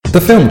The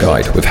Film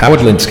Guide with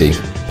Howard Linsky,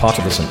 part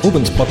of the St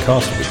Albans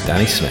podcast with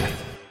Danny Smith.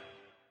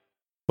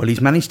 Well,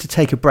 he's managed to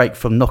take a break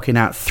from knocking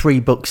out 3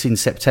 books in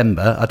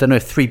September. I don't know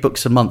if 3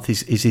 books a month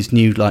is his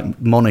new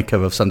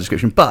moniker of some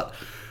description, but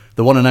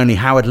the one and only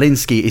Howard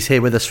Linsky is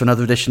here with us for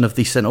another edition of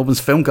the St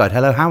Albans Film Guide.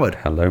 Hello, Howard.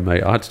 Hello,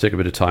 mate. I had to take a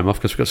bit of time off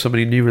because we've got so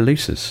many new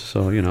releases.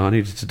 So, I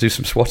needed to do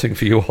some swatting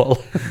for you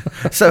all.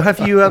 So have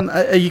you?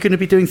 Are you going to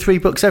be doing 3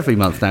 books every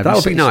month now? That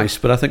would be nice,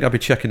 but I think I'd be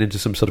checking into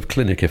some sort of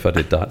clinic if I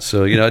did that.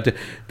 So,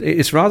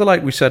 it's rather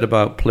like we said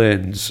about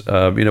planes.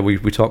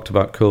 We talked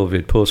about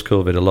COVID,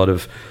 post-COVID, a lot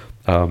of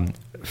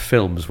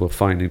films were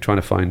trying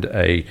to find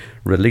a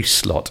release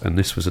slot, and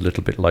this was a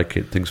little bit like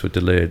it. Things were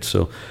delayed,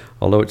 so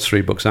although it's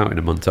 3 books out in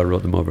a month, I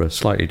wrote them over a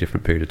slightly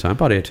different period of time,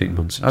 about 18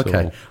 months in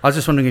total. I was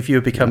just wondering if you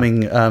were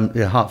becoming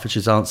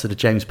Hertfordshire's answer to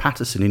James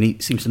Patterson, and he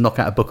seems to knock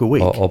out a book a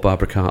week. Or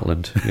Barbara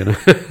Cartland,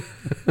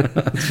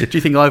 Do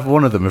you think either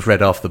one of them have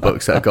read half the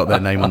books that have got their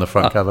name on the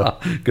front cover?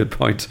 Good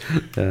point.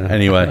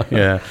 Anyway,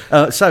 yeah.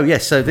 So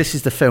this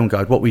is the Film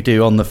Guide. What we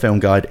do on the Film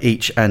Guide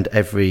each and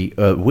every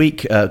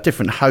week,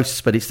 different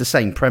hosts, but it's the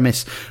same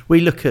premise. We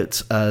look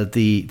at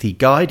the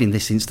guide. In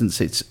this instance,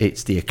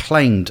 it's the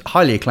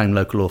highly acclaimed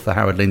local author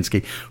Howard Linsky.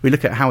 We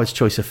look at Howard's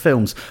choice of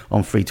films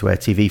on free-to-air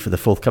TV for the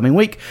forthcoming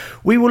week.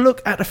 We will look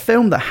at a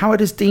film that Howard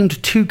has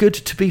deemed too good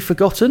to be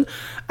forgotten,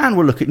 and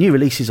we'll look at new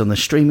releases on the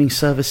streaming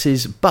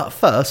services. But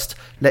first,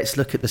 let's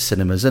look at the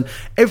cinemas. And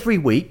every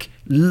week,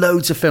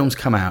 loads of films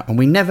come out, and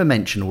we never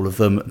mention all of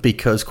them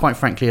because, quite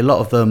frankly, a lot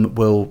of them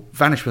will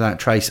vanish without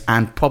trace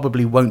and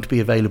probably won't be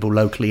available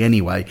locally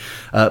anyway.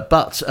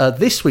 But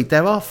this week,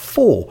 there are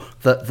 4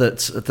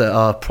 that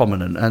are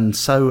prominent. And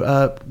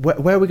so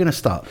where are we going to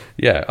start?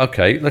 Yeah,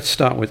 okay. Let's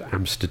start with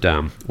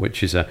Amsterdam,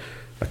 which is a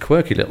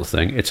quirky little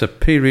thing. It's a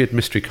period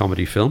mystery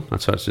comedy film,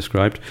 that's how it's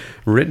described,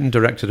 written,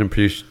 directed and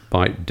produced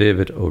by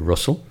David O.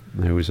 Russell,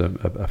 who is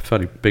a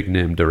fairly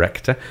big-name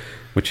director,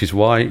 which is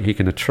why he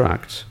can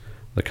attract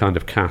the kind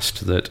of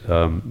cast that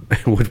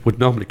would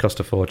normally cost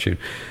a fortune.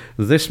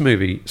 This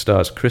movie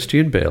stars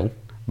Christian Bale,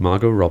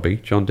 Margot Robbie,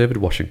 John David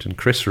Washington,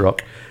 Chris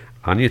Rock,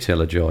 Anya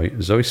Taylor-Joy,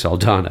 Zoe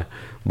Saldana,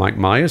 Mike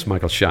Myers,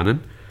 Michael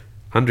Shannon,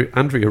 Andrea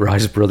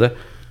Riseborough brother,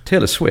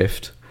 Taylor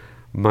Swift,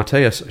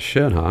 Matthias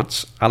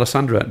Schoenaerts,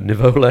 Alessandra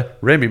Nivola,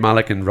 Rami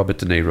Malek and Robert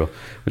De Niro,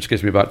 which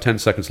gives me about 10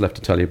 seconds left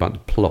to tell you about the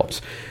plot.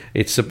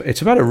 It's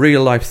about a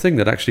real-life thing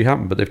that actually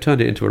happened, but they've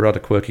turned it into a rather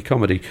quirky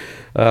comedy.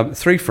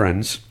 3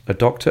 friends, a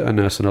doctor, a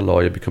nurse and a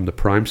lawyer, become the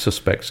prime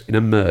suspects in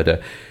a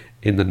murder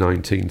in the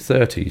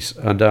 1930s.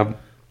 And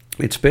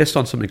it's based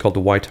on something called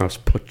the White House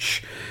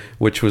Putsch,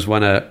 which was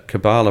when a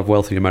cabal of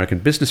wealthy American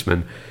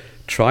businessmen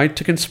tried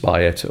to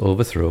conspire to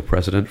overthrow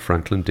President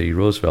Franklin D.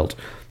 Roosevelt,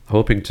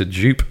 hoping to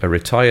dupe a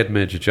retired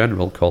Major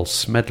General called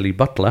Smedley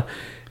Butler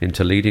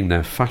into leading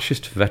their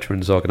fascist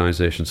veterans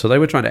organisation. So they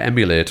were trying to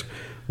emulate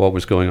what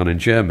was going on in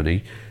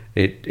Germany.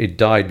 It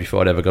died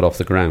before it ever got off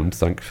the ground,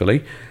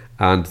 thankfully.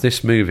 And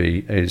this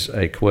movie is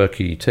a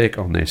quirky take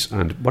on this.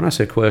 And when I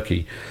say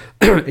quirky,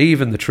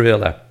 even the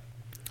trailer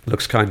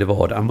looks kind of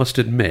odd. I must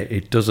admit,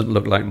 it doesn't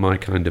look like my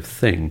kind of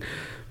thing.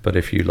 But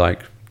if you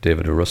like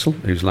David O. Russell,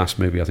 whose last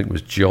movie I think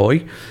was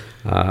Joy,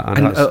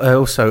 and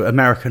also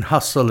American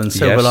Hustle and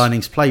Silver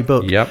Linings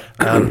Playbook. Yep.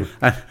 And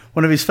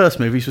one of his first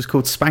movies was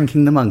called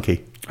Spanking the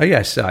Monkey. Oh,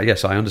 yes,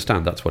 I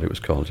understand that's what it was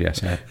called,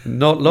 yes. Yeah.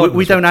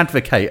 We don't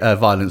advocate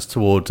violence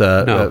toward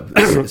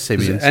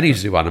simians. Any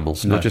zoo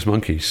animals, not just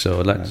monkeys.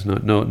 So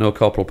no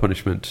corporal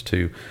punishment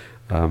to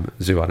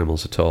zoo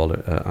animals at all,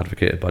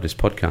 advocated by this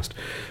podcast.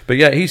 But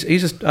yeah,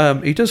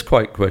 he does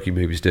quite quirky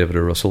movies, David O.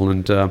 Russell,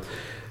 and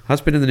has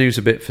been in the news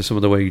a bit for some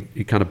of the way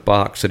he kind of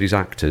barks at his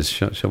actors.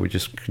 Shall we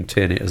just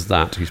contain it as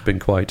that? He's been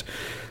quite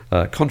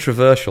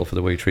controversial for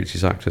the way he treats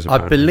his actors,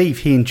 apparently. I believe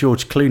he and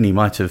George Clooney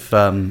might have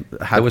had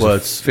there was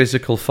words. A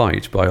physical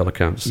fight, by all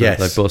accounts, that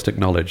they've both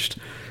acknowledged.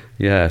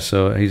 Yeah,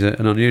 so he's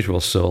an unusual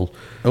soul.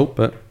 Oh,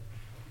 but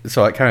it's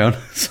all right, carry on.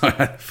 Sorry,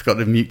 I forgot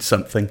to mute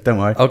something. Don't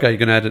worry. Okay,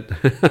 you're going to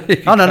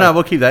edit. No,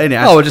 we'll keep that in.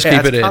 We'll just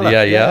keep it in. Colour.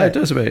 Yeah, it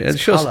does a bit.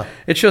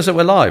 It shows that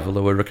we're live,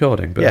 although we're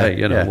recording. But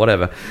hey,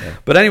 whatever. Yeah.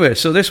 But anyway,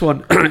 so this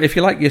one, if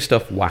you like your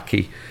stuff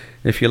wacky,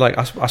 if you like,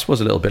 I suppose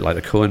a little bit like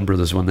the Coen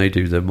brothers when they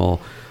do the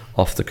more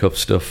off-the-cuff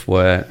stuff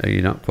where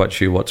you're not quite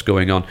sure what's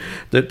going on.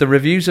 The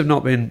reviews have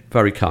not been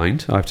very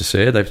kind, I have to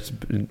say. They've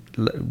been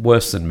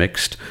worse than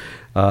mixed.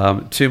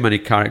 Too many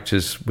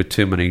characters with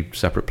too many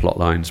separate plot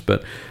lines,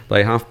 but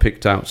they have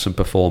picked out some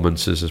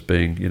performances as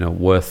being,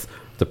 worth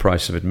the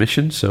price of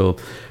admission. So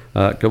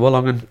go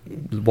along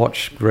and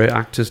watch great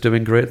actors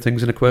doing great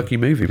things in a quirky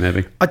movie,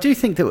 maybe. I do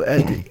think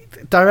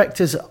that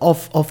directors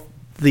of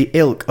the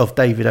ilk of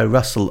David O.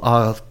 Russell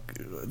are,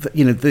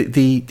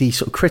 the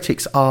sort of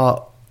critics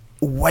are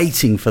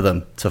waiting for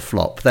them to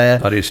flop.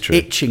 That is true.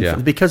 Itching for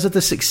them because of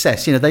the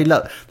success. They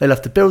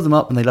love to build them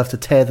up and they love to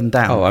tear them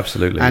down. Oh,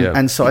 absolutely.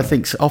 And so I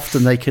think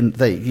often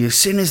they as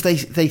soon as they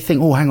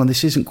think, oh, hang on,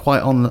 this isn't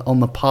quite on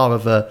the par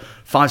of a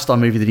 5-star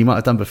movie that he might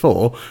have done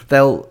before,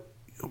 they'll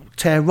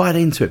tear right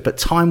into it. But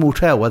time will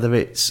tell whether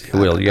it's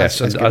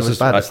yes.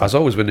 As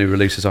always with new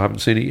releases, I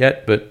haven't seen it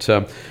yet, but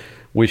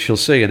we shall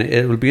see. And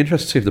it will be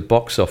interesting to see if the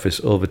box office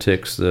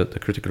overtakes the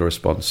critical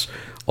response,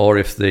 or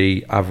if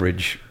the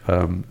average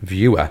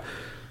viewer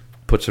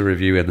puts a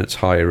review in that's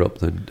higher up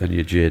than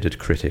your jaded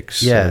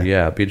critics. Yeah. So,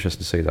 yeah, it'd be interesting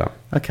to see that.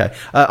 Okay,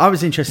 I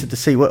was interested to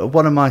see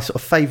one of my sort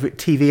of favourite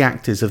TV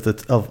actors of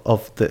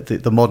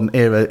the modern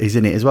era is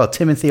in it as well.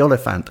 Timothy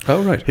Oliphant,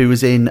 Oh, right. who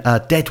was in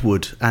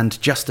Deadwood and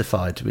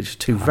Justified, which are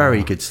two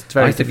very good.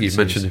 Very I think you've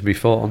mentioned him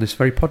before on this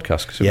very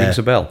podcast because it rings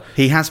a bell.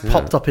 He has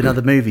popped up in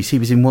other movies. He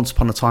was in Once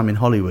Upon a Time in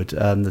Hollywood,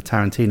 the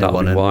Tarantino That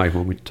one. would be why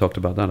when we talked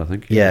about that, I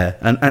think. Yeah,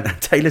 and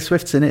Taylor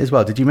Swift's in it as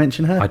well. Did you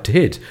mention her? I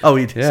did. Oh,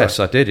 you did. Yes,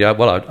 Sorry. I did. Yeah.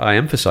 Well, I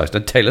emphasised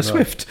on Taylor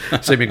Swift,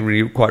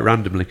 seemingly quite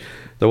randomly.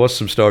 There was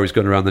some stories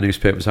going around the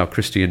newspapers how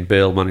Christian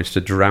Bale managed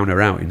to drown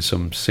her out in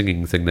some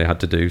singing thing they had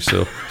to do,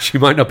 so she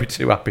might not be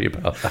too happy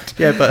about that.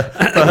 Yeah, but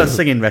her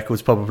singing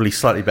record's probably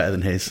slightly better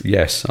than his.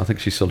 Yes, I think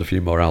she sold a few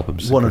more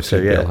albums. One than or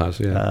two, Christian yeah. Bale has,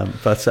 yeah.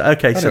 But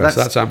okay, Anyway, so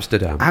that's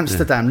Amsterdam.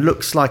 Amsterdam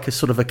looks like a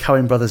sort of a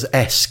Coen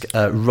Brothers-esque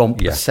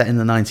romp Yeah. set in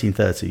the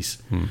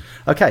 1930s.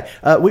 Okay,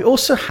 we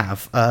also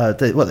have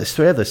there's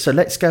three others. So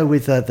let's go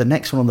with the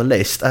next one on the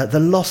list, The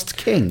Lost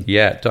King.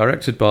 Yeah,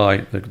 directed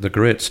by the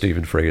great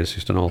Stephen Frears,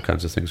 who's done all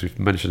kinds of things. We've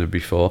mentioned him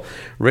before.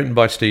 Written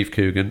by Steve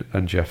Coogan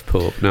and Jeff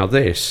Pope. Now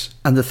this...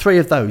 And the three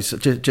of those,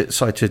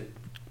 sorry to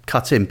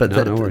cut in, but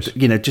No worries.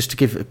 just to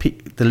give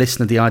the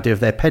listener the idea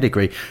of their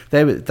pedigree,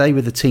 they were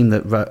the team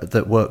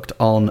that worked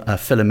on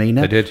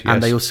Philomena. They did, yes.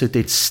 And they also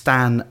did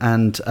Stan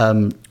and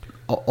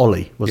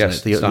Ollie, wasn't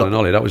Yes, it? Stan and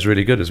Ollie. That was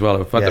really good as well.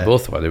 In fact, Yeah. they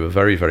both were. They were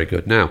very, very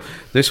good. Now,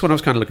 this one I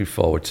was kind of looking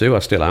forward to. I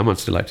still am. I'd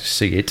still like to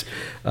see it.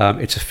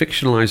 It's a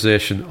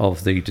fictionalisation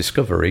of the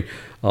discovery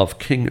of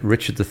King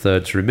Richard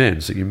III's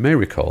remains that you may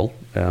recall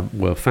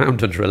were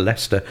found under a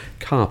Leicester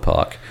car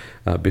park.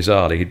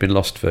 Bizarrely, he'd been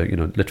lost for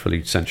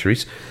literally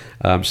centuries,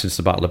 since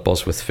the Battle of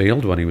Bosworth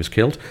Field when he was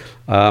killed,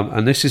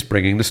 and this is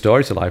bringing the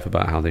story to life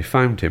about how they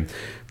found him.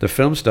 The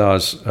film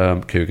stars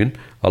Coogan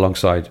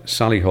alongside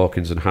Sally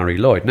Hawkins and Harry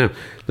Lloyd. Now,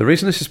 the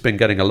reason this has been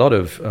getting a lot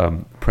of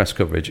press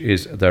coverage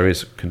is there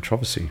is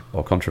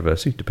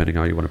controversy, depending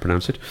how you want to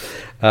pronounce it,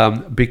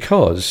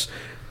 because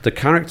the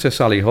character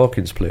Sally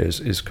Hawkins plays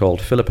is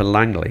called Philippa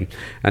Langley,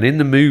 and in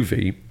the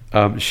movie,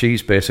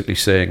 she's basically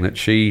saying that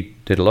she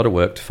did a lot of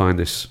work to find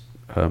this.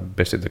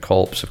 Basically the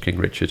corpse of King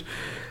Richard,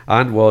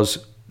 and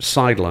was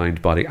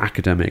sidelined by the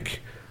academic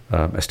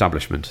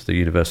establishment, the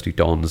university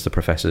dons, the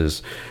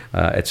professors,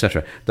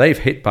 etc. They've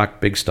hit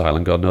back big style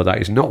and gone, no, that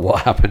is not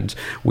what happened.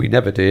 We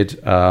never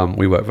did.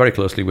 We worked very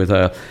closely with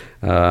her.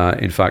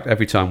 In fact,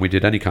 every time we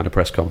did any kind of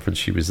press conference,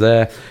 she was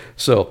there.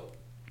 So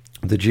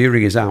the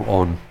jury is out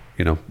on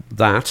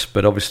that,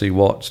 but obviously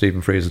what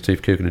Stephen Frears and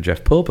Steve Coogan and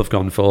Jeff Pope have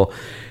gone for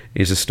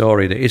is a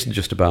story that isn't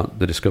just about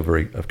the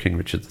discovery of King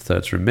Richard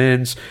III's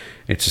remains.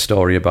 It's a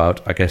story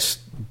about, I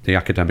guess, the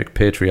academic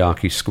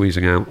patriarchy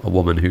squeezing out a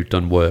woman who'd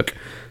done work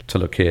to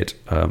locate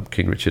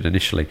King Richard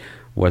initially.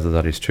 Whether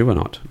that is true or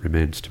not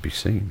remains to be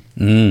seen.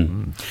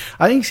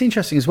 I think it's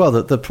interesting as well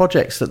that the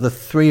projects that the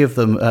three of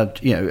them,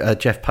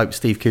 Jeff Pope,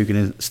 Steve Coogan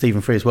and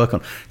Stephen Frears work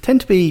on,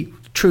 tend to be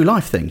true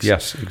life things.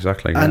 Yes,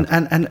 exactly. And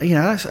yeah. and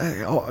that's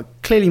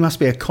clearly must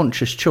be a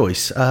conscious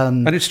choice.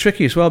 And it's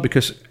tricky as well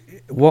because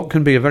what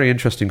can be a very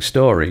interesting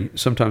story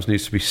sometimes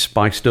needs to be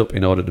spiced up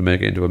in order to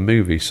make it into a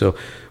movie. So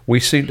we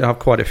seem to have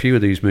quite a few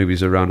of these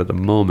movies around at the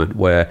moment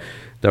where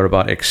they're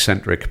about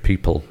eccentric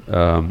people.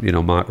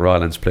 Mark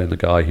Rylance playing the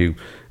guy who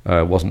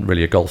wasn't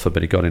really a golfer,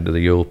 but he got into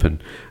the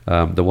Open.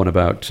 The one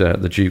about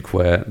the Duke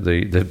where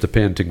the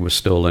painting was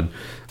stolen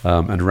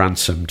and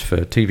ransomed for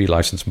TV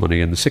license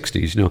money in the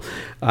 60s,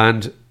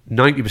 and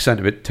 90%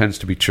 of it tends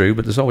to be true,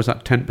 but there's always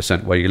that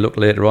 10% where you look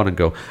later on and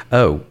go,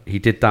 oh, he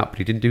did that, but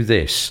he didn't do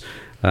this.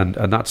 And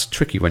that's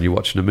tricky when you're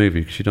watching a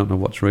movie because you don't know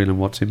what's real and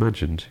what's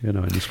imagined, in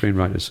the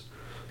screenwriters.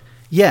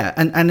 Yeah,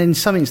 and in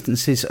some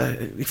instances,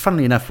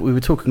 funnily enough, we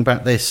were talking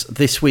about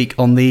this week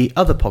on the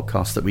other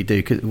podcast that we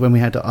do, 'cause when we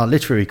had our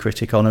literary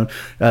critic on,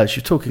 she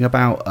was talking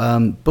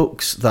about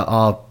books that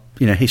are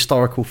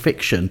historical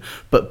fiction,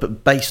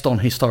 but based on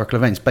historical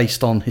events,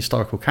 based on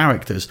historical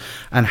characters,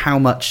 and how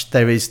much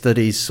there is that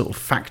is sort of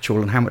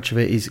factual and how much of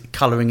it is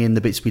colouring in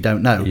the bits we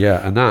don't know.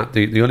 Yeah, and that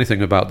the only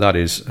thing about that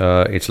is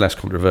it's less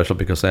controversial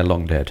because they're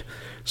long dead.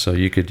 So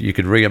you could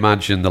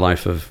reimagine the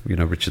life of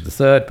Richard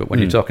III, but when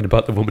you're talking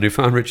about the woman who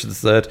found Richard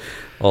III,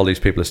 all these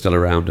people are still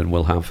around and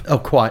will have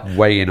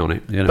weigh in on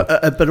it.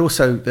 But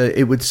also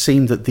it would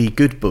seem that the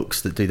good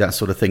books that do that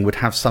sort of thing would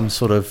have some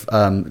sort of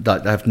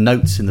like they have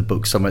notes in the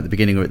book somewhere at the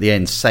beginning or at the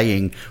end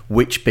saying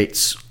which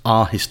bits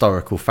are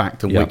historical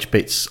fact and which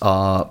bits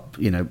are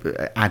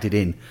added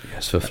in.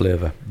 Yes, for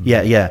flavour.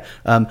 Yeah.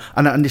 And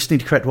I just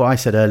need to correct what I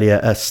said earlier.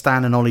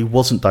 Stan and Ollie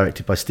wasn't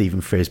directed by Stephen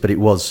Frears, but it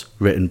was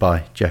written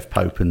by Jeff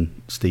Pope and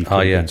Steve Coogan.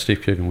 Oh, yeah, and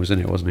Steve Coogan was in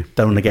it, wasn't he?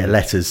 Don't want to get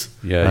letters.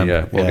 Yeah.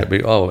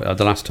 The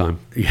last time.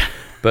 Yeah.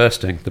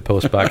 Bursting the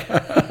post bag.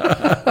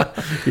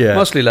 Yeah.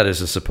 Mostly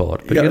letters of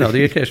support, but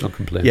the occasional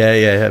complaint.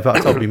 Yeah. But I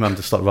told my mum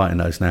to stop writing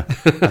those now.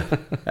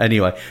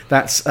 Anyway,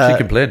 that's... she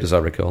complained, as I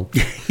recall.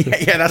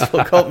 yeah, that's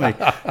what caught me.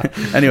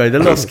 Anyway, The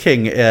Lost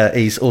King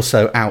is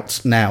also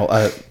out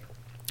now.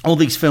 All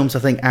these films, I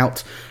think,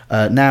 out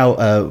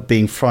now,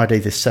 being Friday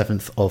the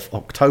 7th of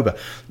October.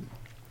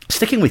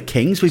 Sticking with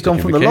kings, we've gone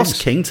from the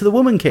Lost King to the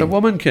Woman King. The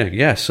Woman King,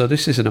 yes. So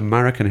this is an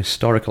American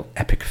historical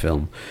epic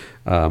film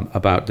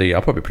about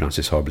I'll probably pronounce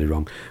this horribly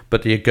wrong,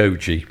 but the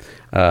Agoge.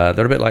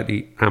 They're a bit like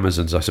the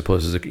Amazons, I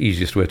suppose, is the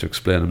easiest way to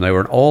explain them. They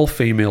were an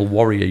all-female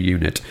warrior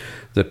unit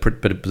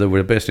but they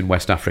were based in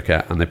West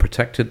Africa, and they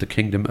protected the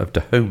kingdom of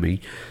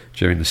Dahomey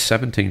during the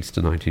 17th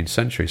to 19th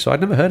century. So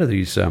I'd never heard of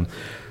these... women,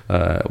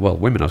 I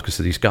was going to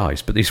say these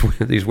guys, but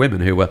these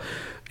women who were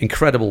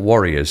incredible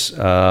warriors,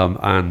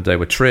 and they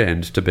were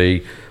trained to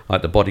be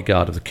like the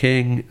bodyguard of the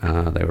king.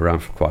 They were around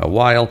for quite a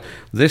while.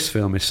 This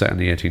film is set in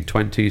the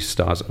 1820s,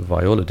 stars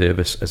Viola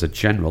Davis as a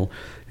general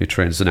who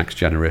trains the next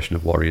generation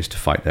of warriors to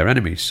fight their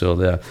enemies. So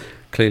they're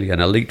clearly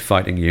an elite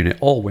fighting unit,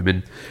 all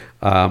women,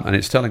 and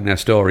it's telling their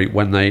story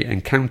when they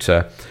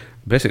encounter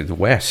basically the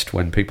West,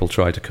 when people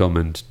try to come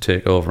and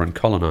take over and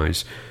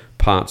colonise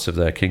parts of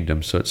their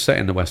kingdom. So it's set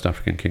in the West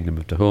African kingdom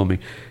of Dahomey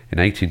in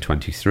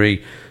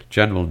 1823.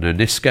 General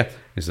Noniska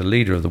is the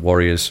leader of the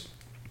warriors.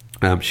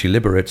 She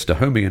liberates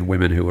Dahomeyan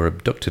women who were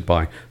abducted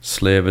by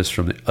slavers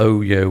from the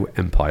Oyo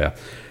Empire,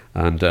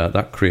 and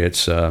that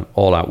creates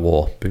all-out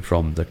war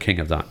from the king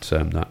of that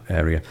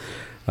area.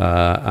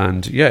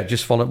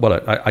 Just follow.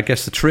 Well, I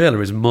guess the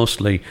trailer is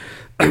mostly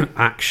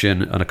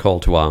action and a call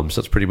to arms.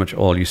 That's pretty much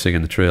all you see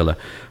in the trailer.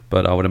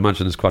 But I would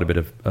imagine there's quite a bit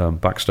of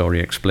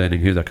backstory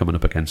explaining who they're coming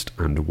up against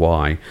and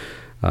why.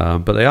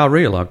 But they are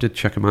real. I did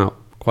check them out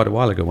quite a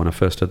while ago when I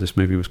first heard this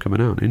movie was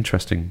coming out.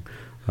 Interesting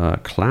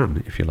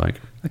clan, if you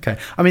like. Okay.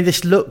 I mean,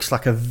 this looks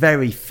like a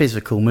very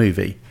physical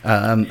movie.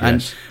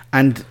 Yes.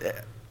 And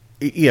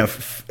you know,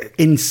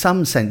 in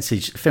some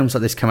senses, films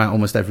like this come out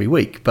almost every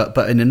week, but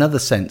in another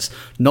sense,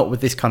 not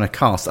with this kind of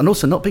cast, and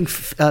also not being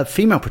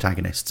female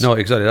protagonists. No,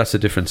 exactly. That's the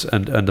difference,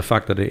 and the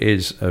fact that it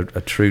is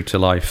a true to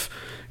life.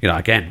 You know,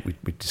 again,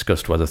 we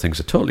discussed whether things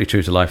are totally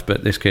true to life, but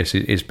in this case,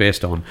 it is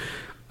based on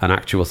an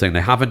actual thing.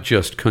 They haven't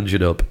just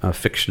conjured up a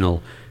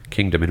fictional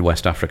kingdom in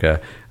West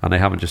Africa, and they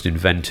haven't just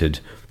invented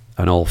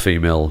an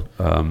all-female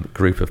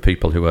group of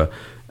people who are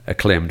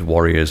acclaimed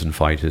warriors and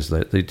fighters.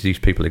 These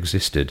people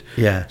existed.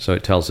 Yeah. So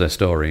it tells their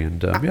story,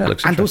 and it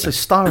looks and also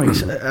starring,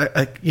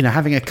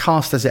 having a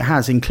cast as it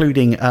has,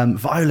 including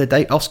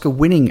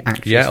Oscar-winning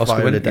actress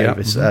Viola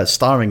Davis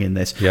starring in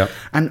this. Yeah.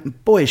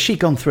 And boy, has she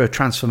gone through a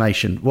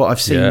transformation. What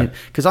I've seen,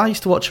 because I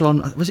used to watch her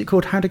on, was it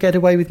called How to Get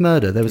Away with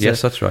Murder? There was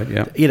that's right.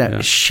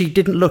 Yeah. She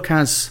didn't look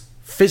as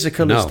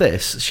physical as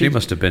this. She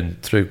must have been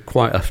through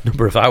quite a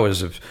number of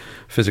hours of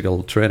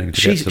physical training to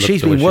get to look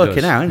she's the way been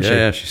working out, hasn't she?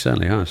 Yeah, she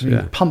certainly has.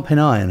 Yeah, pumping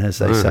iron, as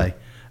they say,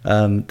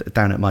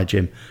 down at my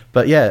gym.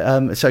 But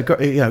so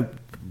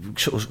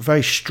sort of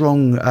very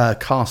strong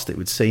cast, it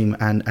would seem,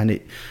 and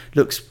it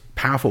looks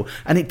powerful.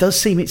 And it does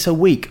seem it's a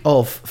week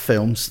of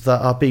films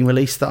that are being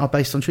released that are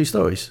based on true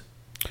stories.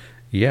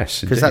 Yes,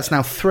 because that's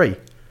now 3.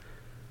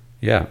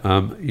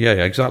 Yeah,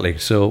 exactly.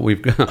 So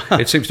we've got,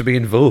 it seems to be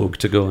in vogue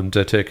to go and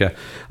take a.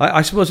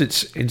 I suppose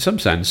it's, in some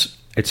sense,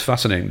 it's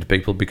fascinating to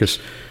people because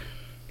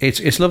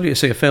it's lovely to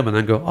see a film and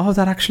then go, oh,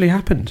 that actually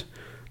happened.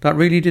 That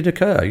really did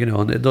occur,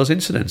 and those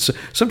incidents.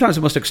 Sometimes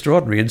the most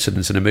extraordinary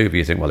incidents in a movie,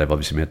 you think, well, they've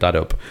obviously made that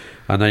up.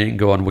 And then you can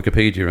go on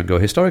Wikipedia and go,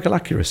 historical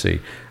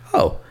accuracy.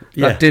 Oh,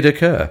 that did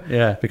occur.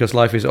 Yeah. Because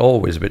life is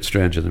always a bit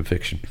stranger than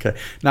fiction. Okay.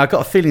 Now, I've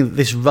got a feeling that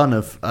this run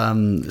of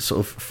sort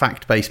of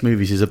fact-based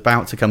movies is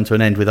about to come to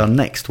an end with our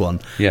next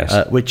one,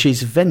 which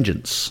is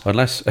Vengeance.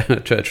 Unless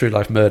True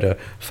Life Murder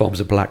forms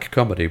a black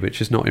comedy,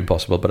 which is not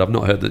impossible, but I've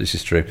not heard that this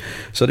is true.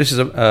 So this is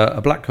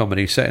a black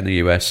comedy set in the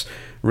US,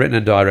 written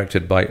and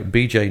directed by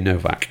B.J.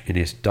 Novak in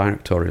his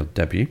directorial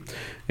debut.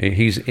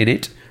 He's in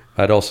it.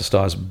 It also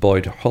stars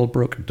Boyd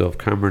Holbrook, Dove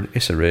Cameron,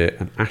 Issa Rae,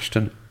 and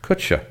Ashton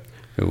Kutcher.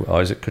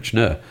 Is it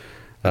Kutcher?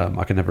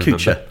 I can never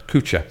remember.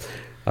 Kutcher.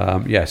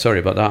 Sorry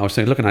about that. I was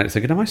looking at it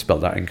thinking, have I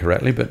spelled that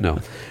incorrectly? But no.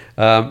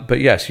 But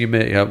yes, you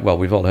may.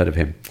 We've all heard of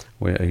him.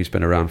 He's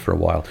been around for a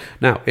while.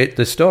 Now,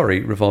 the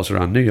story revolves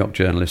around New York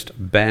journalist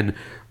Ben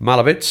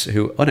Malowitz,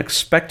 who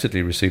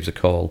unexpectedly receives a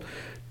call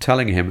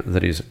telling him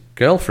that his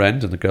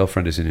girlfriend, and the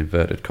girlfriend is in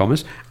inverted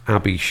commas,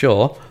 Abby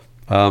Shaw,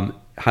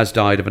 has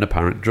died of an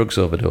apparent drugs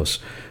overdose.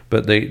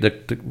 But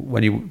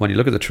when you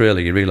look at the trailer,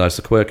 you realise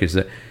the quirk is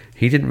that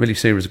he didn't really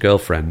see her as a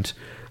girlfriend,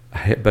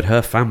 but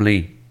her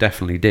family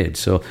definitely did.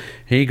 So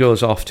he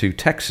goes off to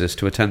Texas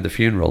to attend the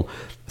funeral,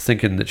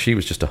 thinking that she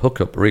was just a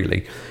hookup,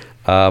 really,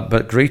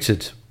 but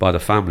greeted by the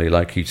family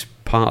like he's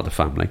part of the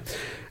family.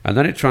 And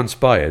then it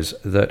transpires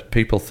that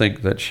people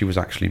think that she was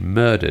actually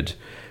murdered,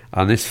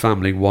 and this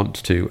family want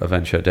to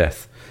avenge her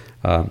death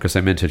because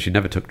they maintain she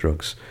never took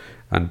drugs.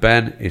 And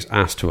Ben is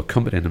asked to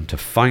accompany them to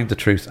find the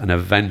truth and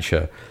avenge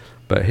her.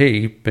 But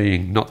he,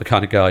 being not the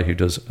kind of guy who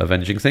does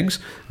avenging things,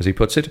 as he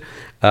puts it,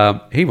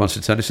 he wants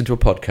to turn this into a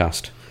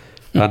podcast.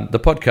 And the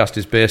podcast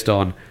is based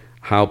on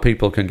how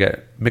people can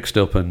get mixed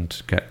up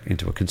and get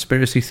into a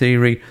conspiracy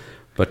theory,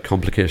 but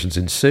complications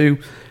ensue.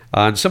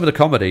 And some of the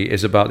comedy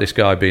is about this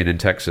guy being in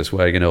Texas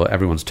where,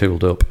 everyone's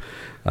tooled up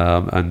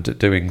and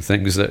doing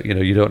things that,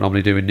 you don't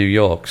normally do in New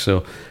York.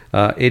 So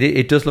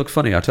it does look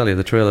funny. I tell you,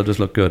 the trailer does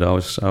look good. I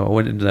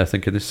went into there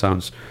thinking this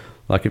sounds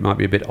like it might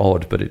be a bit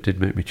odd, but it did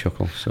make me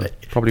chuckle. So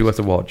probably worth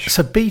a watch.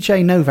 So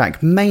BJ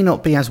Novak may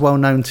not be as well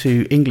known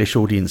to English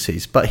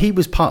audiences, but he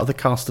was part of the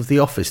cast of The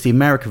Office, the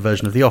American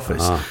version of The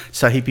Office.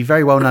 So he'd be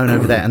very well known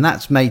over there. And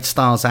that's made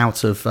stars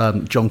out of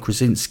John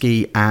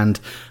Krasinski and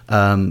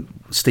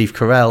Steve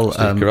Carell,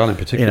 in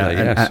particular,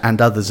 yes.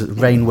 and others,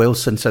 Rainn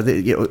Wilson. So,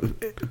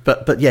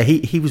 but yeah,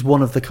 he was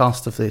one of the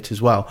cast of it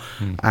as well,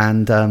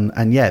 and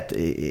yeah,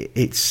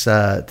 it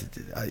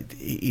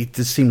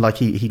does seem like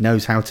he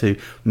knows how to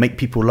make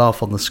people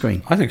laugh on the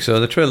screen. I think so.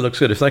 The trailer looks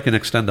good. If they can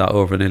extend that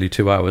over nearly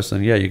 2 hours,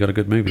 then yeah, you got a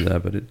good movie there.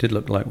 But it did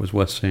look like it was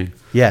worth seeing.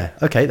 Yeah.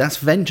 Okay, that's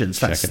Vengeance.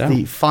 That's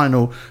the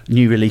final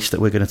new release that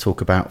we're going to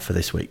talk about for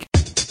this week.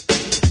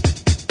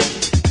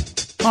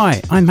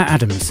 Hi, I'm Matt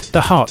Adams, the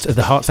heart of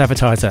the Hearts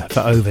Advertiser for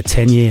over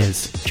 10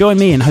 years. Join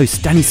me and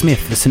host Danny Smith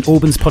for the St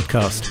Albans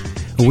Podcast,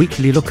 a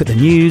weekly look at the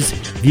news,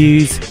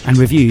 views and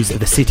reviews of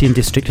the city and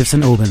district of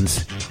St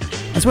Albans.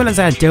 As well as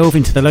our delve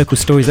into the local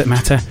stories that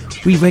matter,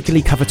 we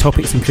regularly cover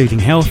topics including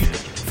health,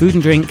 food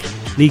and drink,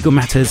 legal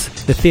matters,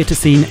 the theatre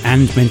scene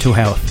and mental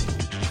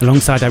health.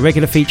 Alongside our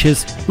regular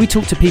features, we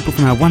talk to people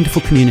from our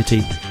wonderful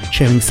community,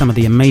 sharing some of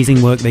the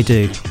amazing work they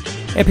do.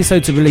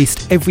 Episodes are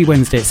released every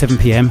Wednesday at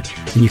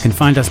 7pm, and you can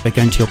find us by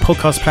going to your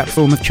podcast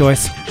platform of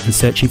choice and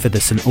searching for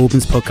the St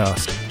Albans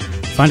Podcast.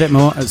 Find out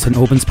more at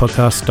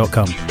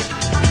stalbanspodcast.com.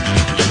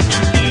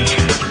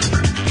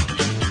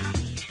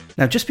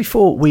 Now, just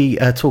before we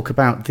talk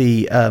about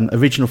the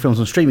original films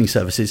on streaming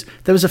services,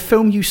 there was a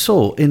film you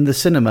saw in the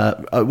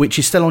cinema which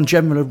is still on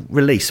general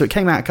release. So it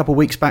came out a couple of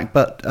weeks back,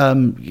 but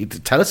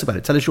tell us about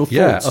it. Tell us your thoughts.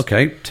 Yeah,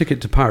 okay.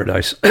 Ticket to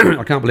Paradise.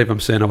 I can't believe I'm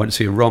saying I went to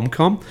see a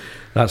rom-com.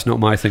 That's not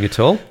my thing at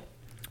all.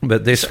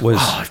 But this was...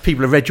 if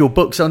people have read your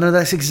books, I know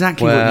that's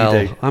exactly what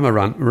you do. I'm a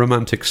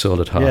romantic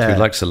soul at heart who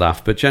likes to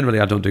laugh, but generally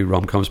I don't do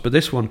rom-coms. But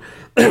this one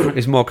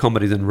is more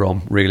comedy than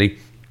rom, really.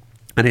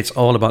 And it's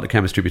all about the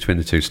chemistry between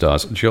the two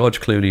stars,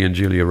 George Clooney and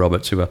Julia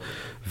Roberts, who are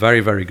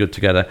very, very good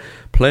together,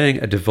 playing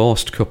a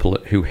divorced couple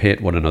who hate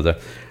one another.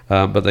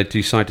 But they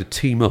decide to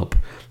team up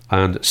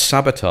and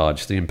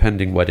sabotage the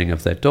impending wedding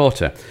of their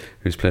daughter,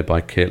 who's played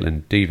by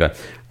Caitlin Dever,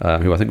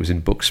 who I think was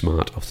in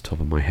Booksmart off the top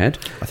of my head.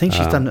 I think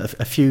she's done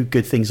a few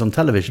good things on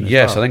television as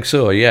well. Yes, I think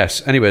so,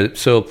 yes. Anyway,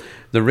 so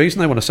the reason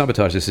they want to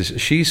sabotage this is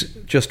she's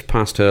just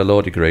passed her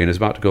law degree and is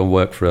about to go and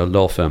work for a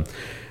law firm.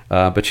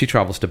 But she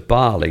travels to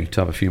Bali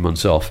to have a few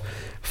months off,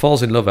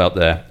 falls in love out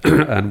there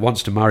and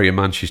wants to marry a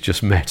man she's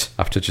just met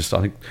after just,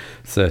 I think,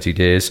 30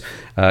 days.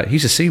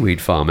 He's a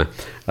seaweed farmer.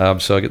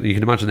 So you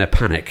can imagine their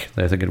panic.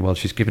 They're thinking, well,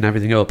 she's given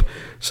everything up.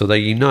 So they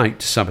unite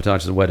to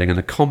sabotage the wedding. And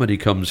the comedy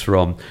comes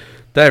from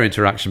their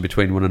interaction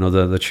between one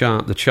another, the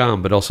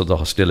charm, but also the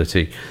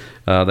hostility.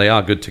 They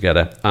are good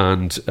together.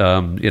 And,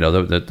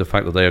 the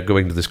fact that they are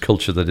going to this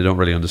culture that they don't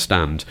really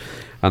understand.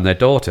 And their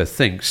daughter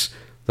thinks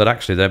that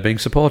actually they're being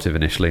supportive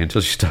initially until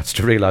she starts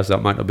to realise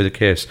that might not be the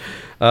case.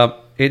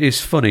 It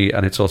is funny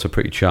and it's also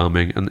pretty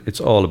charming, and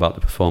it's all about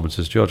the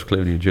performances. George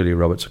Clooney and Julia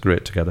Roberts are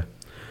great together.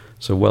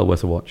 So well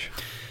worth a watch.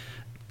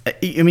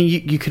 I mean,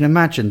 you can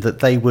imagine that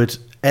they would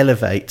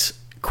elevate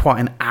quite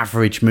an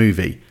average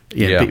movie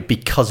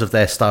because of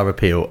their star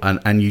appeal,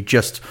 and you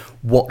just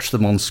watch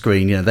them on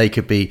screen. They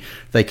could be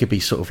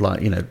sort of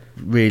like,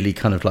 really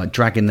kind of like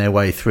dragging their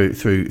way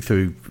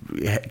through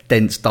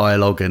dense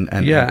dialogue and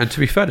to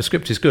be fair, the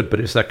script is good, but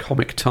it's their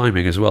comic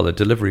timing as well, the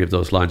delivery of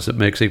those lines that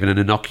makes even an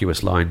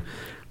innocuous line,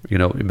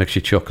 it makes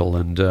you chuckle.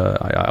 And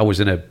I was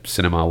in a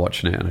cinema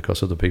watching it, and of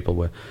course other people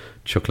were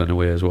chuckling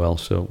away as well,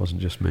 so it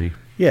wasn't just me.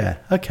 Yeah,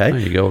 okay. There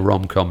you go, a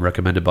rom-com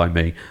recommended by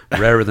me.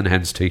 Rarer than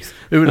hen's teeth.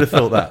 Who would have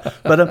thought that?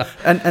 But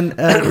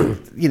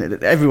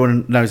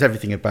everyone knows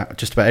everything about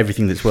just about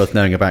everything that's worth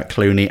knowing about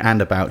Clooney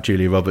and about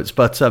Julia Roberts.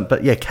 But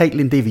yeah,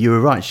 Caitlin Dever, you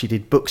were right. She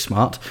did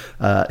Booksmart.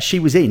 She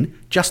was in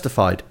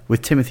Justified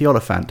with Timothy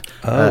Olyphant.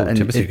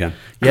 Timothy again.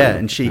 Yeah,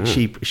 and she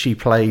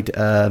played.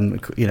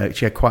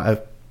 She had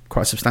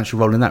quite a substantial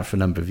role in that for a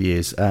number of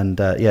years, and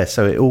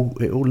so it all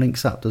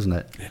links up, doesn't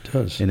it? It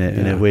does in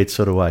a weird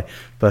sort of way.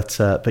 But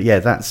yeah,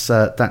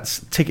 that's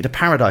Ticket to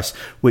Paradise,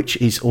 which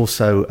is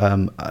also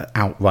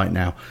out right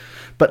now.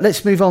 But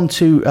let's move on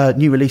to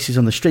new releases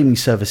on the streaming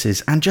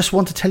services, and just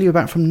want to tell you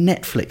about from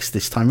Netflix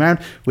this time round,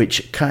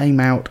 which came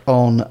out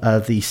on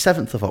the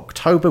 7th of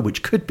October,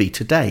 which could be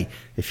today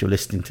if you're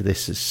listening to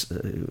this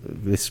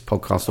this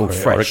podcast all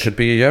fresh. Or it could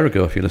be a year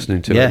ago if you're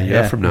listening to it a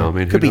year from now. I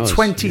mean, could be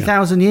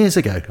 20,000 years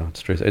ago.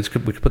 God,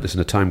 we could put this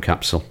in a time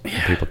capsule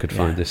and people could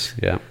find this.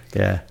 Yeah.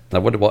 I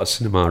wonder what a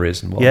cinema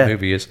is and what a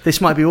movie is. This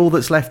might be all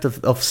that's left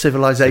of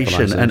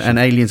civilization. And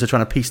aliens are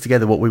trying to piece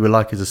together what we were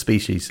like as a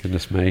species.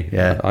 Goodness me.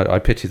 Yeah. I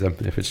pity them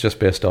if it's just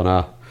based on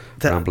our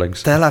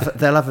ramblings. They'll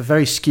have a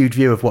very skewed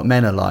view of what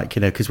men are like,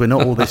 because we're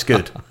not all this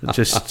good.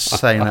 Just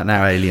saying that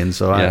now,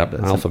 aliens, all right? Yeah,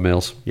 alpha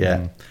males.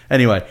 Yeah.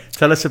 Anyway,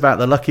 tell us about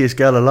The Luckiest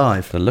Girl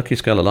Alive. The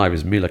Luckiest Girl Alive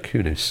is Mila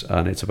Kunis,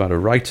 and it's about a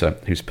writer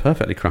whose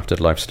perfectly crafted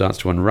life starts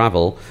to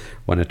unravel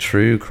when a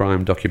true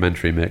crime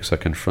documentary makes her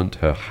confront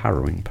her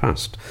harrowing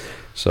past.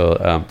 So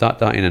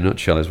that in a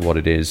nutshell is what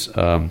it is.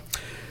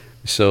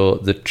 So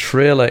the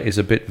trailer is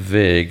a bit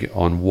vague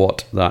on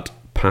what that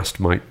past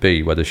might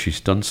be, whether she's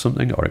done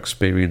something or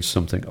experienced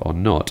something or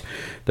not.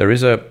 There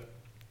is a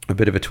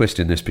bit of a twist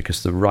in this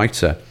because the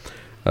writer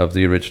of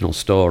the original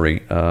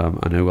story,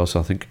 and who else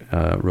I think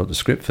wrote the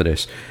script for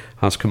this,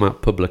 has come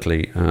out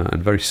publicly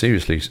and very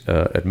seriously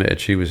admitted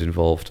she was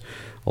involved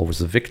or was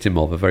the victim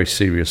of a very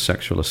serious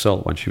sexual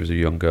assault when she was a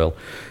young girl.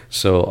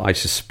 So I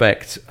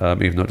suspect,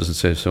 even though it doesn't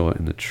say so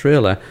in the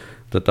trailer,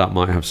 that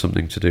might have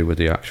something to do with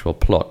the actual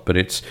plot. But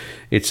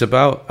it's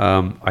about,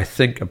 I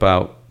think,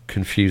 about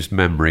confused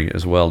memory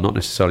as well, not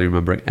necessarily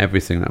remembering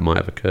everything that might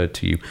have occurred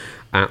to you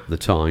at the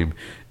time,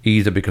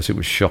 either because it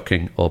was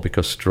shocking or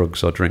because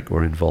drugs or drink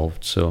were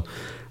involved. So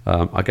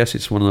I guess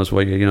it's one of those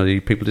where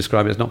people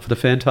describe it as not for the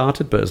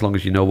faint-hearted, but as long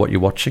as you know what you're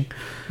watching.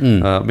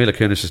 Mila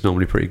Kunis is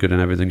normally pretty good in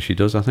everything she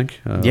does, I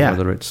think,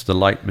 whether it's the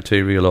light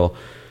material or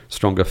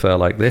stronger fare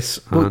like this.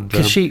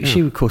 Because she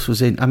of course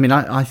was in,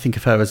 I think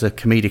of her as a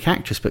comedic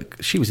actress,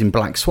 but she was in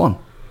Black Swan.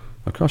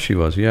 Of course she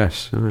was,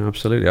 yes,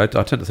 absolutely. I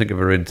tend to think of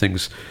her in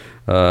things.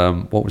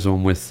 What was the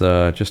one with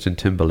Justin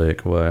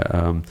Timberlake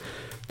where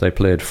they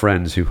played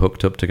friends who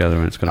hooked up together,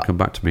 and it's going to come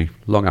back to me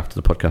long after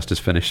the podcast is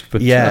finished.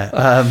 But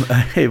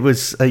it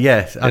was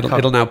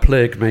it'll now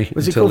plague me.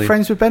 Was it called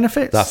Friends with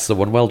Benefits? That's the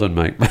one. Well done,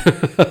 mate.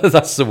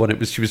 That's the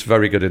one. She was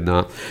very good in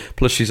that.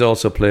 Plus, she's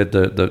also played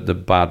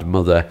the bad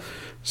mother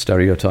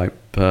stereotype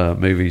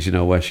movies,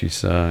 where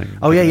she's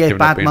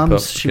Bad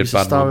Mums. She was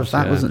the star of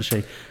that, wasn't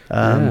she?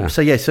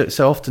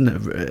 So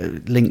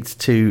often linked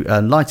to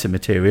lighter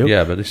material.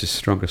 Yeah, but this is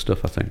stronger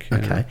stuff, I think.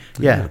 Okay.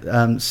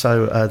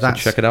 So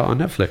check it out on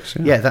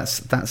Netflix. Yeah, that's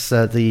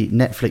the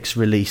Netflix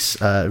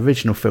release,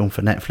 original film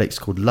for Netflix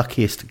called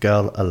Luckiest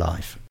Girl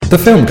Alive. The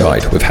Film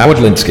Guide with Howard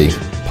Linsky,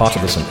 part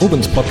of the St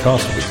Albans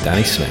podcast with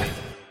Danny Smith.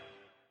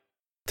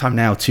 Time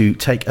now to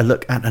take a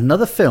look at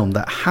another film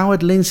that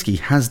Howard Linsky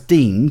has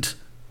deemed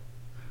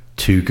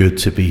too good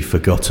to be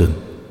forgotten.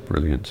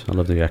 Brilliant. I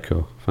love the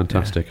echo.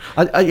 Fantastic.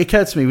 Yeah. It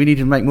occurred to me we need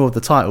to make more of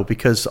the title,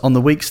 because on the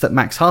weeks that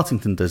Max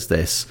Hartington does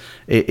this,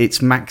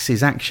 it's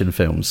Max's action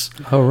films.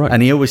 Oh, right.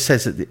 And he always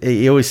says that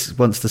he always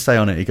wants to say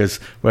on it, he goes,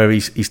 where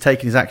he's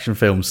taking his action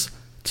films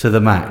to the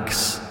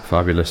max.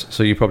 Fabulous.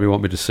 So you probably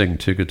want me to sing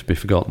Too Good to Be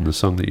Forgotten, the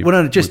song that you...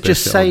 Well, no, just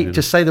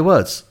say the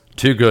words.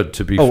 Too good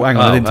to be... Oh, hang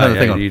on, I didn't turn the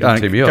thing on. You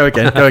didn't team me up.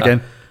 Go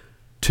again.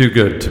 Too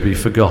good to be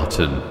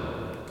forgotten.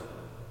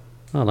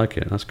 I like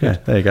it. That's good.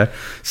 Yeah, there you go.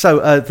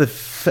 So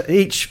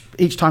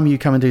each time you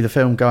come and do the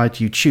film guide,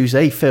 you choose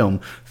a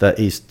film that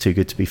is too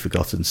good to be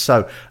forgotten.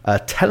 So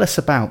tell us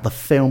about the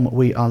film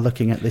we are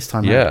looking at this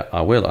time. Yeah,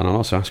 I will. And I'll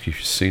also ask you if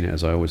you've seen it,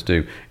 as I always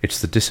do.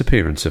 It's The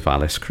Disappearance of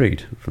Alice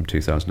Creed from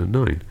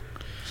 2009.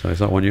 So is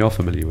that one you're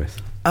familiar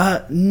with?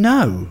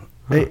 No.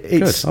 Good.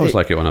 I always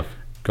like it when I've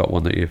got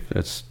one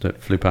that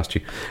flew past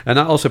you. And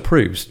that also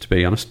proves, to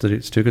be honest, that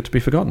it's too good to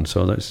be forgotten.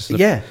 So that's a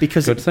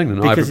good thing that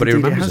not everybody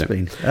remembers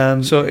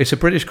it. So it's a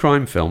British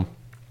crime film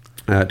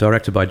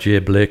directed by Jay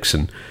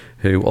Blakeson,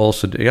 who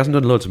also... He hasn't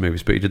done loads of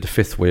movies, but he did The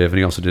Fifth Wave, and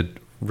he also did,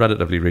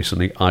 relatively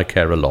recently, I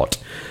Care a Lot.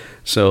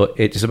 So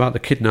it is about the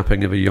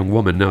kidnapping of a young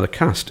woman. Now, the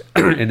cast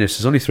in this,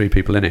 there's only 3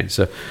 people in it. It's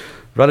a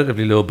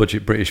relatively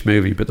low-budget British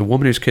movie, but the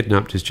woman who's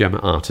kidnapped is Gemma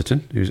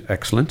Arterton, who's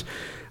excellent.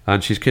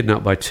 And she's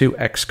kidnapped by 2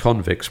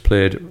 ex-convicts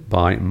played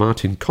by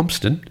Martin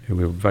Compston, who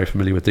we're very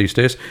familiar with these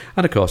days,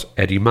 and, of course,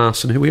 Eddie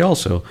Marsan, who we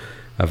also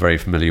are very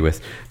familiar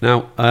with.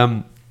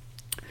 Now,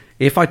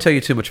 if I tell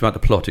you too much about the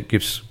plot, it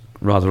gives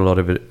rather a lot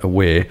of it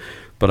away,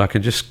 but I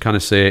can just kind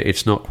of say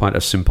it's not quite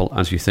as simple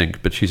as you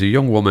think. But she's a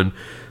young woman,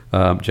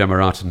 Gemma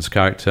Arterton's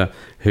character,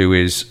 who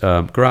is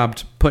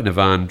grabbed, put in a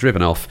van,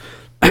 driven off,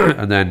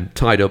 and then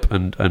tied up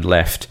and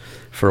left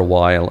for a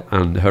while.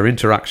 And her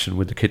interaction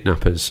with the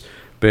kidnappers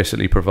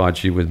basically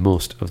provides you with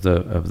most of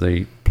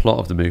the plot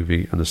of the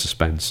movie and the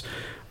suspense.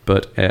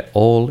 But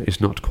all is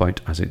not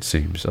quite as it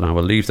seems, and I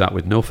will leave that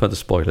with no further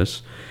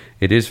spoilers.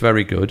 It is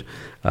very good.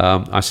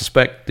 I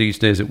suspect these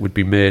days it would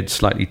be made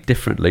slightly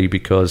differently,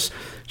 because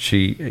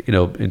she,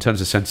 in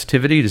terms of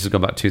sensitivity, this has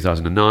gone back to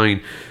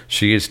 2009.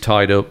 She is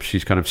tied up,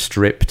 she's kind of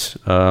stripped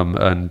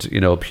and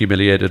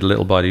humiliated a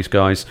little by these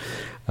guys.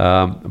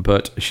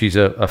 But she's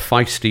a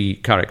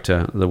feisty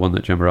character, the one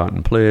that Gemma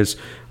Arterton plays.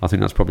 I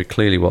think that's probably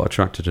clearly what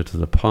attracted her to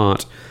the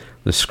part.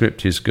 The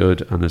script is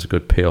good, and there's a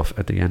good payoff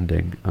at the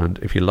ending. And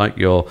if you like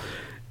your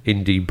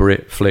indie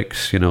Brit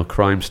flicks,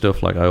 crime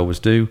stuff like I always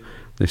do,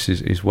 this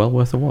is well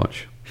worth a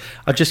watch.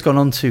 I've just gone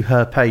onto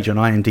her page on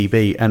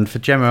IMDb, and for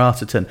Gemma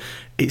Arterton,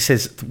 it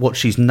says what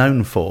she's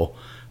known for.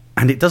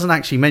 And it doesn't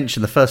actually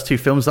mention the first two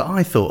films that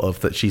I thought of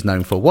that she's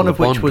known for. One The of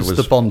which Bond was was-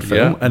 the Bond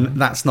film, yeah. and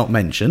that's not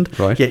mentioned.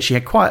 Right. Yet she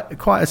had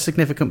quite a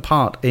significant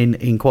part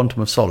in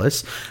Quantum of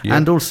Solace, Yeah.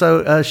 and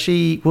also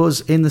she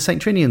was in the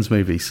St. Trinian's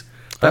movies.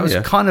 That Oh, was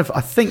yeah. kind of,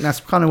 I think that's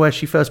kind of where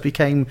she first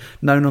became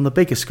known on the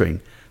bigger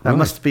screen. That Right.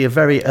 must be a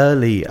very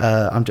early.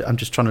 I'm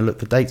just trying to look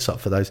the dates up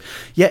for those.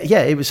 Yeah.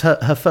 It was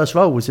her first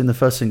role was in the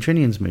first St.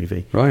 Trinian's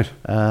movie. Right.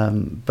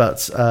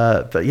 But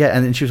yeah,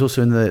 and then she was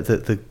also in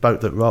the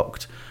Boat That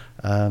Rocked.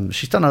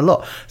 She's done a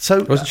lot.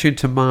 So Wasn't she in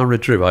Tamara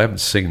Drew? I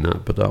haven't seen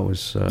that, but that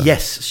was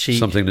yes, she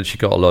something that she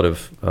got a lot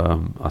of,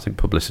 I think,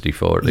 publicity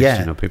for. At least, yeah.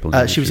 you know, people.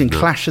 Knew She was in now.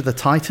 Clash of the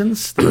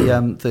Titans,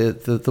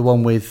 the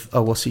one with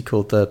what's he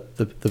called,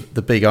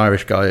 the big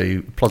Irish guy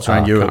who plods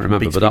around I Europe. can't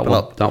remember, and beats but people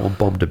up. that one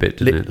bombed a bit,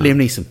 didn't it? Liam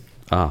Neeson.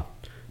 Ah,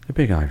 the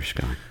big Irish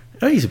guy.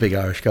 Oh, he's a big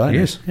Irish guy. He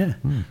isn't is.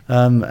 Yeah.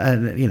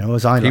 And you know,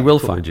 as I He like will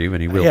to call- find you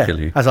and he will yeah, kill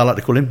you. as I like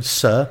to call him,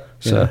 Sir.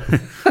 you Sir. know.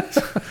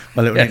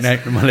 my little Yes.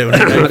 nickname. My little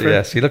nickname. For him.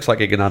 Yes, he looks like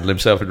he can handle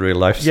himself in real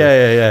life. So.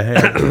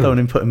 Yeah. Don't want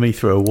him putting me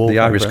through a wall. The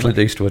Irish over Clint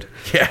Eastwood.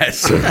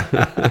 Yes,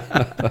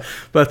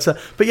 but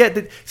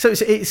yeah. So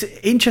it's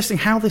interesting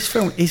how this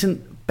film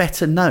isn't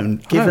better known,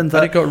 given but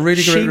that it got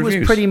really she great was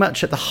reviews. pretty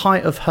much at the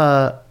height of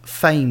her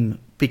fame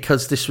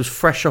because this was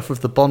fresh off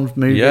of the Bond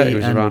movie. Yeah, it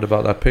was and- around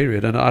about that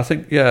period. And I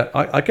think,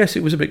 I guess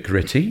it was a bit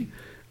gritty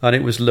and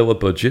it was lower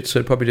budget, so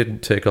it probably didn't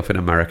take off in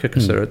America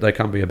because they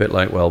can be a bit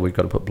like, well, we've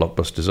got to put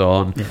blockbusters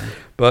on. Yeah.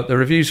 But the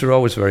reviews are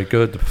always very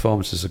good, the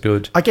performances are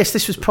good. I guess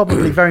this was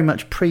probably very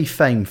much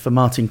pre-fame for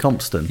Martin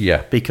Compston.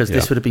 Yeah, because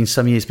this yeah. would have been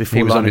some years before.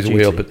 He was Line on of his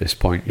way Duty. up at this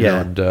point, you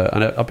Yeah. know,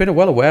 and I've been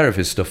well aware of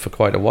his stuff for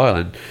quite a while.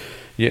 And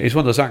yeah, he's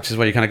one of those actors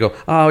where you kind of go,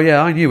 oh,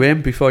 yeah, I knew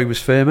him before he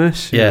was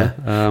famous. you Yeah.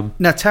 know.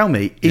 Now tell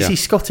me, is Yeah. he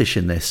Scottish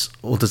in this,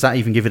 or does that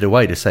even give it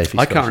away to say if he's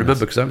I Scottish can't in remember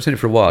because I haven't seen it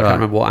for a while. I Right. can't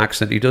remember what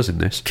accent he does in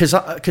this.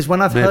 Because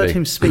when I've heard Maybe.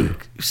 him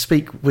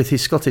speak with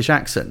his Scottish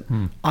accent,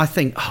 I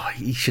think, oh,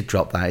 he should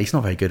drop that. He's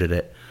not very good at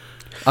it.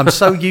 I'm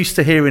so used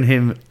to hearing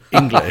him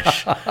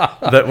English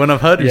that when I've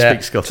heard him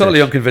speak Scottish,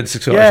 totally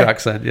unconvincing Scottish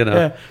accent, you know.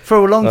 Yeah. For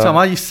a long time,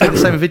 I used to say the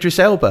same with Idris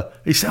Elba.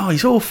 He said, "Oh,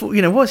 he's awful."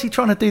 You know, what's he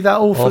trying to do that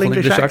awful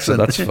English accent?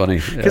 That's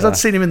funny. Because Yeah. I'd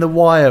seen him in The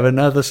Wire and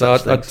other So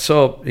such I things.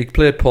 saw he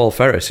played Paul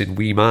Ferris in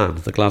Wee Man,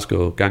 the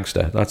Glasgow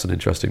gangster. That's an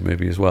interesting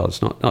movie as well.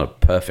 It's not a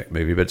perfect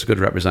movie, but it's a good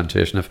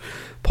representation of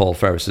Paul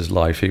Ferris's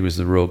life. He was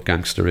the rogue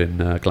gangster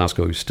in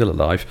Glasgow who's still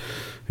alive,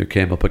 who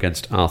came up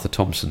against Arthur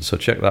Thompson. So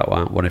check that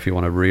one if you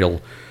want a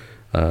real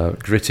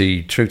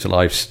gritty,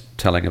 true-to-life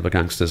telling of a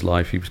gangster's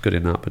life. He was good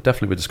in that, but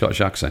definitely with the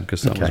Scottish accent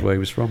because that was Okay. where he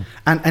was from.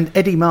 And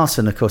Eddie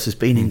Marsan, of course, has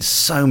been in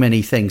so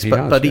many things, He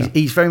but has, yeah.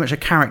 he's very much a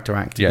character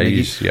actor. Yeah, You know,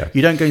 he's- yeah.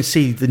 You don't go and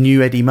see the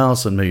new Eddie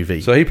Marsan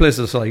movie. So he plays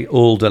this like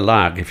older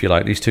lag, if you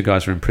like. These two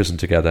guys are in prison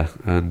together,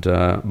 and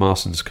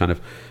Marston's kind of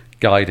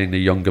guiding the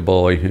younger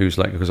boy, who's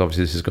like, because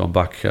obviously this has gone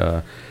back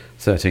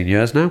 13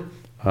 years now.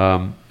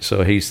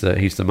 So he's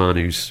the man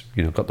who's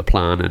got the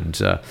plan and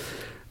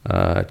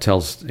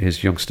tells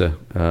his youngster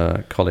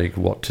colleague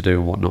what to do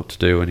and what not to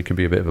do, and he can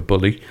be a bit of a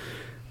bully.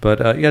 But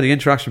the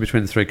interaction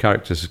between the three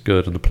characters is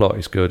good, and the plot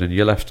is good, and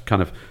you're left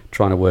kind of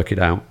trying to work it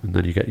out, and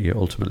then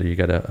ultimately you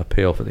get a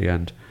payoff at the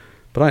end.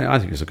 But I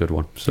think it's a good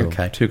one. So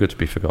Okay. too good to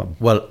be forgotten.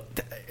 Well,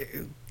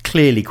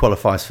 clearly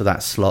qualifies for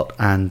that slot,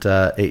 and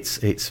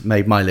it's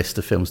made my list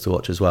of films to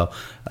watch as well.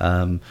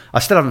 I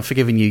still haven't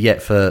forgiven you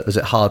yet for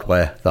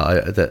Hardware that I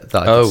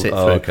could sit through.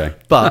 Okay.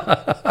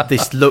 But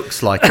this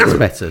looks like it's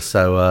better.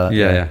 So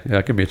Yeah,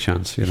 give me a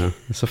chance.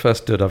 It's the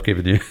first dud I've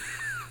given you.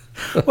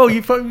 Well,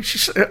 you probably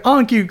should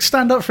argue,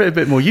 stand up for it a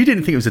bit more. You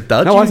didn't think it was a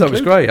dud. No, you I thought it was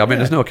include- great. I mean,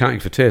 there's no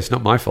accounting for taste.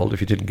 Not my fault if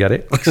you didn't get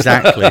it.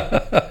 Exactly.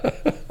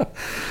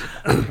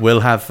 We'll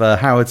have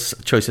Howard's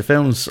Choice of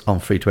Films on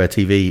free-to-air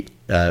TV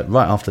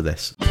right after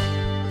this.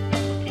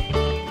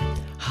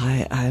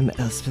 Hi, I'm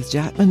Elspeth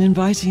Jackman,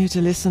 inviting you to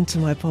listen to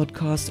my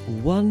podcast,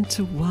 One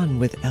to One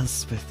with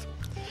Elspeth.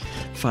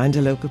 Find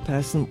a local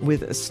person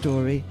with a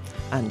story,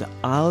 and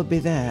I'll be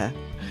there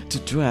to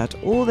draw out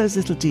all those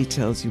little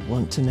details you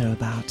want to know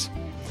about.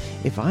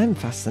 If I'm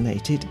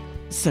fascinated,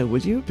 so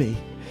will you be.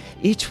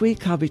 Each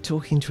week I'll be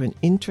talking to an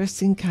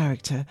interesting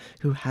character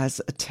who has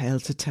a tale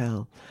to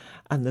tell.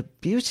 And the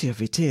beauty of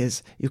it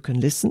is you can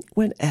listen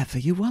whenever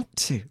you want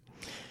to.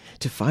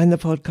 To find the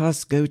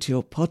podcast, go to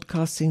your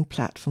podcasting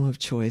platform of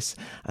choice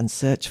and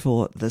search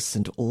for the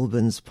St.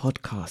 Albans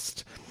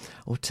Podcast.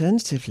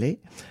 Alternatively,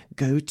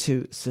 go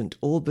to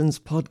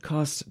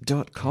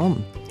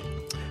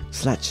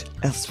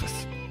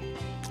stalbanspodcast.com/Elspeth.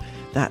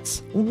 That's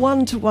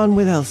One to One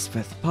with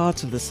Elspeth,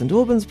 part of the St.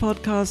 Albans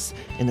Podcast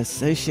in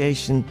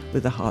association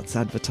with the Hearts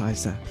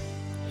Advertiser.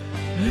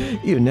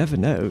 You never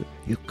know,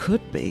 you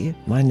could be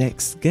my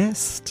next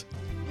guest.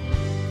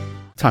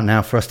 Time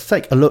now for us to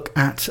take a look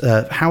at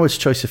Howard's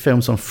Choice of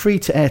Films on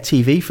free-to-air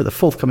TV for the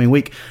forthcoming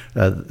week.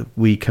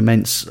 We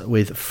commence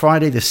with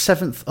Friday the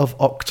 7th of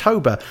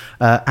October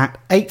at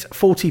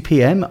 8:40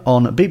 p.m.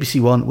 on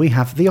BBC One. We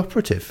have The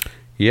Operative.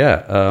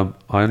 Yeah,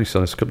 I only saw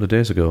this a couple of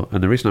days ago,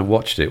 and the reason I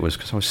watched it was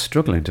because I was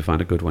struggling to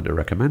find a good one to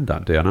recommend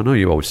that day. And I know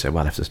you always say,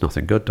 well, if there's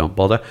nothing good, don't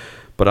bother.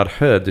 but I'd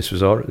heard this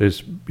was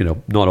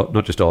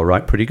not just all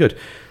right, pretty good.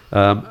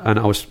 And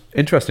I was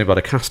interested about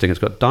the casting. It's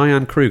got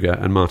Diane Kruger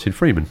and Martin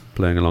Freeman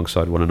playing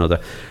alongside one another.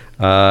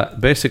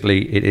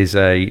 Basically, it is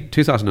a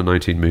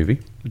 2019 movie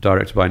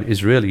directed by an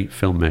Israeli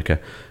filmmaker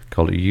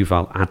called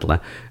Yuval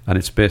Adler, and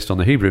it's based on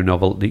the Hebrew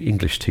novel The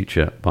English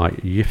Teacher by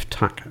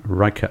Yiftach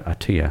Riker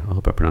Atiyah, I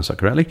hope I pronounced that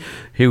correctly,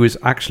 who is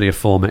actually a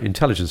former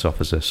intelligence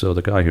officer, so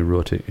the guy who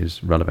wrote it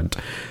is relevant.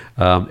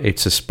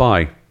 It's a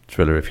spy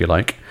thriller, if you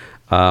like.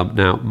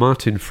 Now,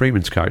 Martin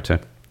Freeman's character,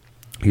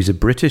 he's a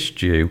British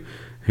Jew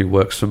who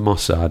works for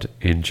Mossad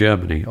in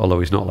Germany,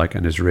 although he's not like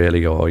an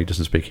Israeli or he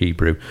doesn't speak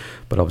Hebrew,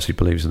 but obviously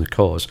believes in the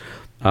cause.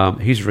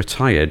 He's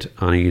retired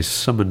and he's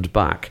summoned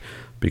back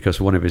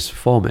because one of his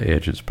former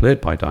agents, played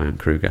by Diane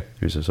Kruger,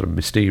 who's a sort of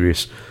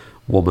mysterious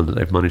woman that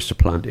they've managed to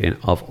plant in,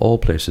 of all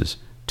places,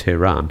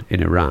 Tehran,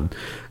 in Iran,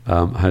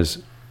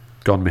 has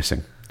gone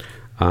missing.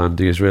 And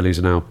the Israelis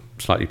are now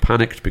slightly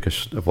panicked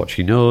because of what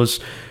she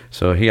knows.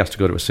 So he has to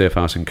go to a safe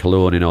house in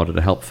Cologne in order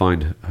to help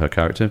find her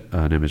character.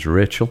 Her name is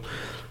Rachel,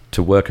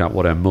 to work out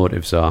what her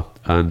motives are.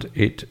 And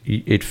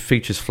it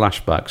features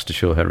flashbacks to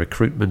show her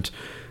recruitment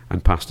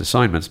and past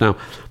assignments. Now,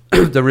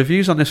 the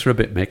reviews on this are a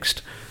bit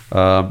mixed.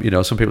 Some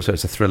people say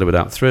it's a thriller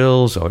without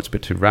thrills, or it's a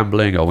bit too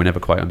rambling, or we never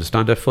quite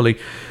understand her fully.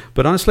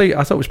 But honestly,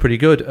 I thought it was pretty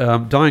good.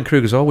 Diane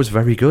Kruger's always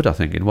very good, I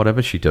think, in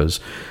whatever she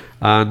does.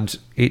 And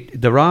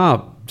there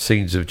are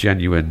scenes of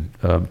genuine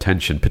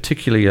tension,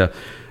 particularly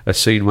a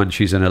scene when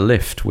she's in a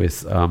lift with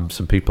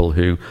some people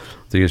who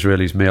the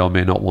Israelis may or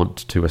may not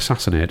want to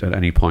assassinate at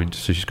any point.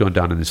 So she's going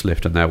down in this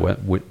lift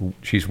and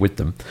she's with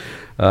them.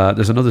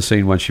 There's another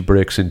scene when she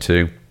breaks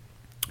into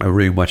a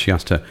room where she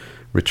has to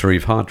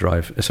retrieve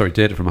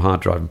data from a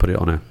hard drive and put it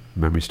on a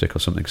memory stick or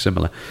something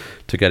similar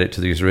to get it to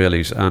the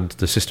Israelis, and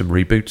the system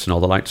reboots and all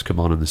the lights come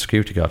on and the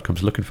security guard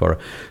comes looking for her.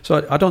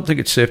 So I don't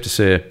think it's safe to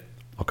say,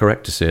 or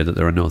correct to say, that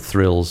there are no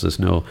thrills, there's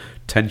no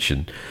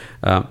tension.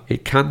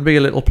 It can be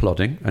a little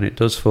plodding, and it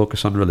does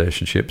focus on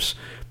relationships,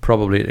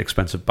 probably at the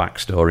expense of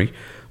backstory,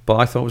 but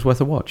I thought it was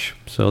worth a watch.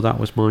 So that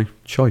was my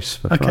choice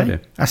for Friday.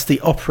 That's The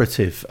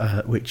Operative,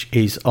 which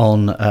is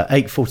on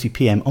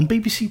 8:40pm on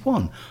BBC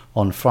One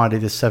on Friday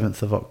the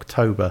 7th of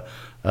October.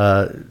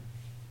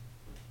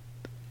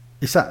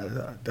 Is that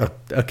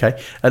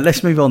okay?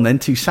 Let's move on then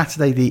to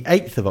Saturday the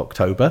 8th of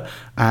October,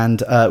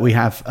 and we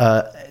have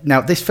now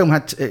this film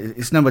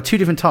it's known by two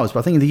different titles, but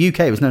I think in the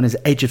UK it was known as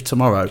Edge of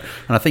Tomorrow, and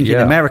I think in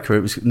America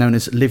it was known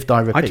as Live, Die,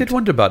 Repeat. I did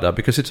wonder about that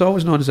because it's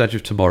always known as Edge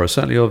of Tomorrow,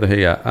 certainly over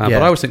here. But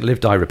I always think Live,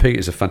 Die, Repeat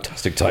is a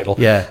fantastic title.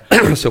 Yeah.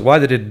 So why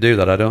they didn't do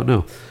that, I don't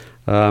know.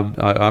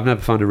 I've never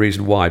found a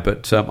reason why,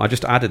 but I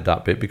just added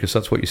that bit because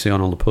that's what you see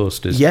on all the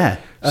posters. Yeah.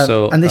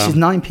 And this is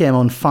 9pm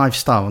on 5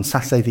 Star on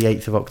Saturday the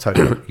 8th of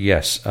October.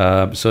 Yes.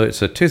 So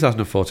it's a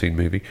 2014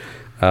 movie.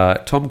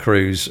 Tom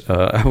Cruise,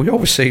 we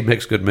always see he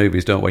makes good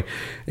movies, don't we?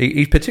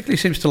 He particularly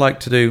seems to like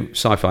to do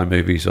sci-fi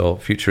movies or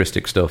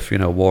futuristic stuff,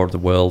 War of the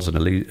Worlds and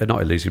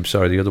not Elysium,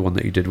 the other one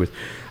that he did with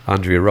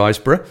Andrea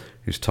Riseborough,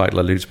 whose title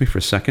eludes me for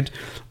a second.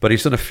 But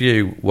he's done a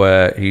few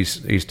where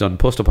he's done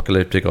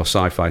post-apocalyptic or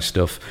sci-fi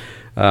stuff.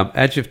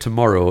 Edge of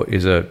Tomorrow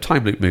is a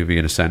time loop movie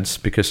in a sense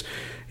because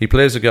he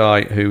plays a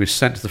guy who is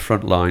sent to the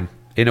front line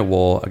in a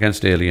war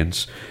against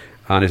aliens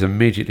and is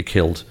immediately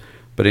killed.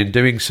 But in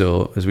doing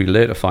so, as we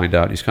later find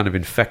out, he's kind of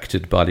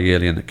infected by the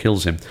alien that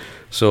kills him.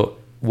 So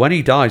when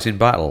he dies in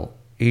battle,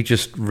 he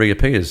just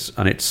reappears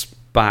and it's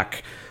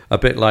back a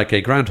bit like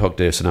a Groundhog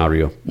Day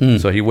scenario.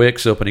 So he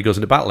wakes up and he goes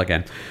into battle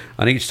again.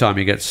 And each time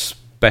he gets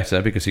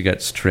better because he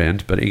gets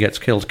trained, but he gets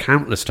killed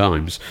countless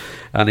times.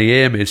 And the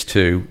aim is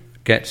to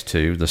get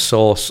to the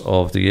source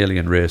of the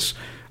alien race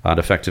and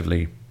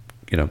effectively,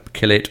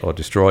 kill it or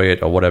destroy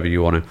it or whatever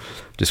you want to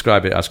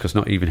describe it as, because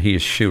not even he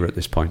is sure at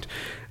this point.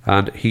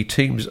 And he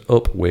teams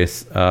up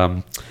with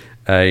a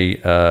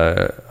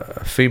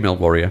female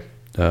warrior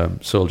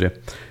soldier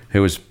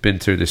who has been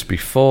through this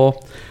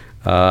before,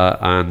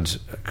 and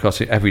of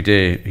course every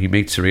day he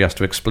meets her, he has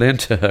to explain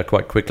to her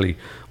quite quickly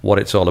what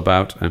it's all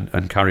about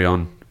and carry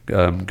on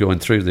going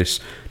through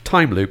this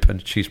time loop.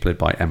 And she's played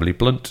by Emily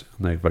Blunt,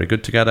 and they're very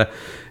good together.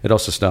 It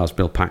also stars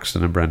Bill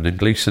Paxton and Brendan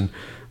Gleeson,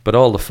 but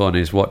all the fun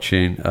is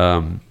watching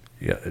Tom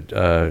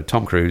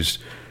Cruise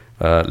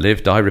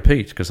live, die,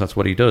 repeat, because that's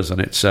what he does.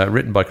 And it's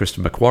written by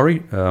Kristen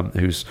McQuarrie,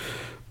 who's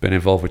been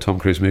involved with Tom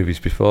Cruise movies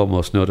before,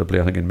 most notably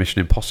I think in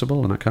Mission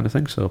Impossible and that kind of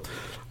thing. So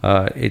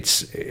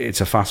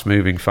it's a fast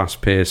moving,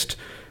 fast paced,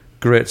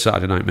 great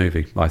Saturday night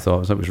movie. I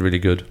thought that was really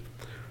good.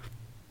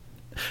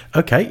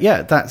 Okay,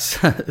 yeah,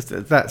 that's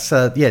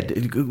yeah,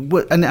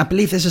 and I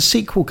believe there's a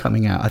sequel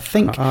coming out. I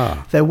think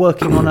they're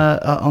working on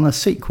a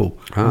sequel.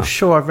 I'm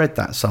sure I've read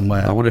that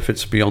somewhere. I wonder if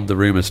it's beyond the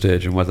rumor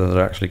stage and whether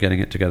they're actually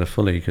getting it together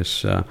fully,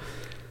 because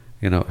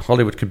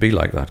Hollywood can be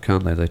like that,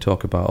 can't they? They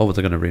talk about,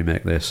 they're going to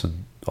remake this,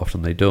 and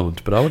often they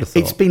don't. But I would have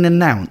thought it's been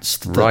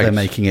announced that they're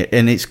making it,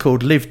 and it's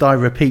called Live, Die,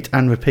 Repeat,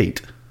 and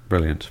Repeat.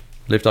 Brilliant.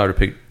 Live, Die,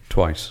 Repeat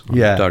twice.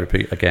 Yeah. Live, Die,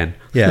 Repeat again.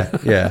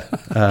 Yeah.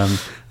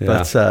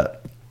 But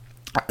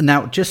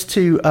Now, just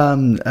to give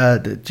an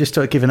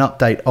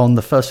update on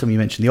the first film you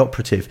mentioned, The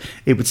Operative,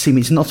 it would seem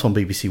it's not on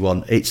BBC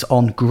One. It's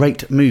on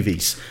Great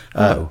Movies.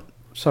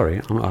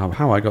 Sorry,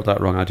 how I got that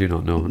wrong, I do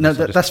not know. No,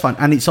 that's fine.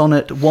 And it's on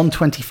at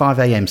 1:25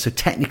 a.m, so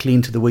technically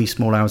into the wee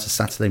small hours of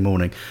Saturday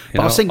morning.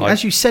 But I was thinking,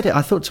 as you said it,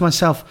 I thought to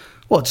myself,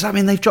 what, does that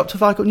mean they've dropped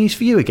Have I Got News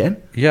For You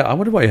again? Yeah, I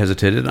wonder why you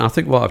hesitated. And I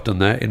think what I've done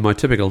there, in my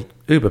typical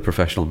uber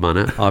professional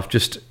manner, I've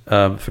just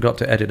forgot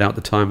to edit out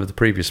the time of the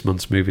previous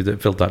month's movie that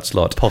filled that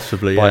slot.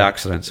 Possibly, by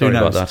accident. Sorry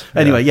about that.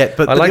 Anyway,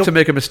 but I like to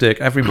make a mistake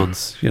every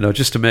month,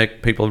 just to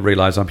make people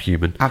realise I'm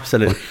human.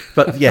 Absolutely.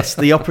 But yes,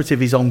 The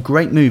Operative is on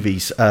Great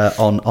Movies.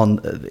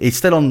 It's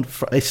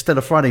still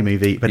a Friday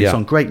movie, but it's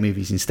on Great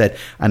Movies instead,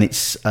 and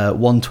it's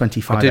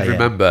 1:25 a.m. I did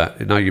remember.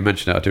 Now you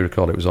mentioned it, I do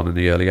recall it was on in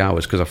the early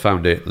hours because I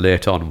found it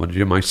late on when I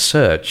did my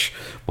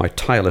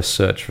tireless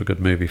search for a good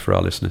movie for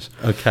our listeners.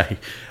 Okay,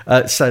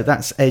 so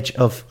that's Edge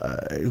of.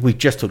 We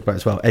just talked about it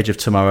as well. Edge of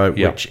Tomorrow,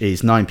 which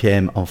is 9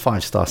 p.m. on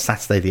 5 Star,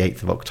 Saturday the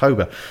 8th of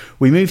October.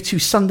 We move to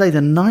Sunday the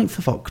 9th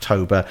of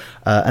October,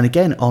 and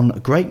again on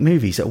Great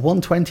Movies at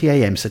 1:20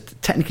 a.m. So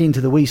technically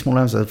into the wee small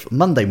hours of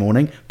Monday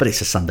morning, but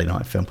it's a Sunday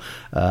night film.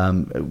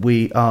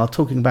 We are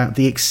talking about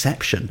The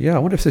Exception. Yeah, I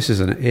wonder if this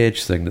is an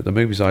age thing, that the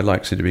movies I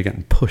like seem to be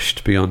getting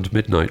pushed beyond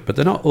midnight, but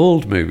they're not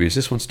old movies.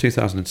 This one's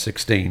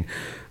 2016.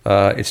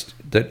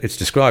 It's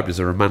described as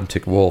a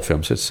romantic war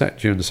film, so it's set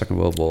during the Second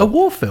World War. A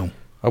war film?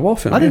 A war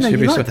film. I didn't know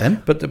you liked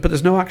them. But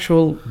there's no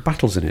actual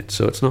battles in it,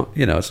 so it's not.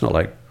 It's not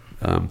like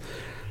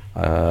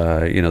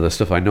the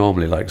stuff I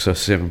normally like, so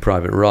Saving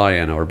Private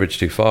Ryan or A Bridge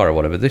Too Far or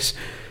whatever. This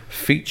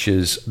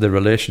features the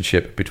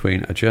relationship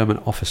between a German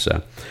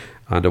officer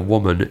and a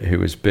woman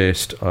who is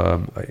based,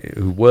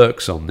 who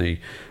works on the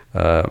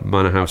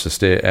Manor House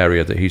estate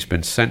area that he's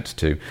been sent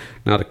to.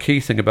 Now, the key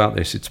thing about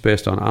this, it's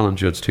based on Alan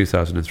Judd's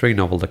 2003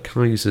 novel, The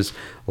Kaiser's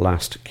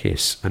Last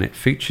Kiss, and it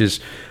features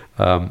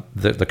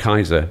the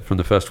Kaiser from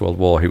the First World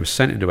War, who was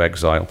sent into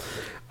exile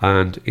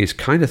and is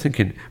kind of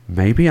thinking,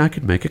 maybe I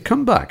could make a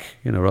comeback,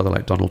 rather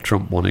like Donald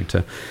Trump wanting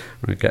to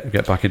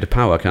get back into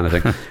power kind of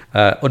thing,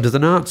 under the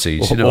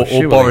Nazis.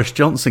 Or Boris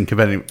Johnson,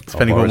 depending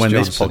on when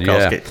this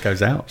podcast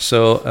goes out.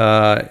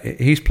 So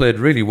he's played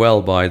really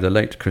well by the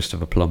late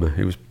Christopher Plummer,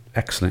 who was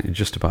excellent in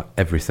just about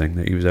everything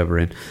that he was ever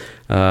in.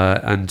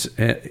 And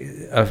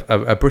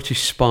a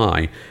British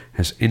spy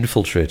has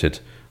infiltrated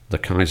the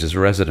Kaiser's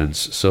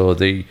residence. So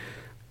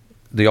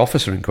the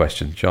officer in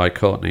question, Jai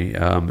Courtney,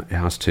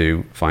 has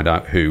to find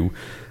out who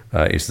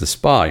is the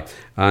spy.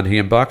 And he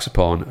embarks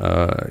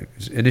upon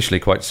initially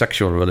quite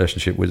sexual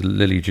relationship with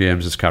Lily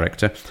James's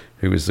character,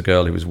 who is the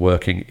girl who was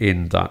working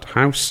in that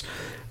house.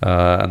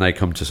 And they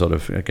come to sort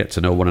of get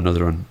to know one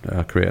another and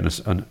create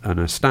an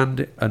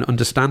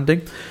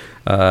understanding.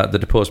 The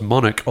deposed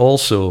monarch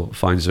also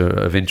finds her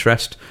of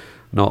interest,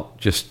 not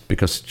just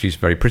because she's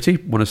very pretty,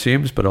 one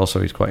assumes, but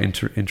also he's quite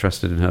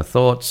interested in her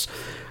thoughts.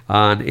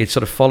 And it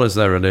sort of follows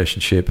their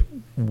relationship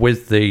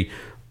with the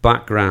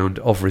background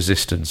of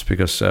resistance,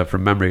 because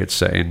from memory it's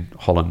set in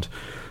Holland.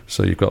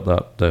 So you've got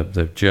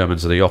the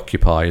Germans are the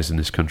occupiers in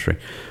this country.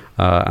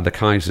 And the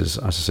Kaisers,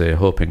 as I say, are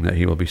hoping that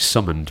he will be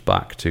summoned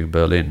back to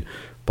Berlin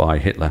by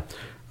Hitler.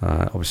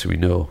 Obviously,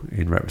 we know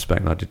in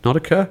retrospect that did not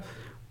occur,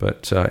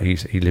 but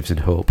he lives in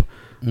hope.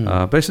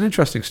 But it's an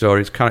interesting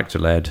story. It's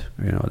character-led.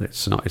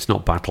 It's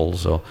not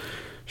battles or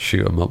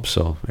shoot 'em ups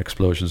or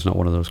explosions. Not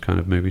one of those kind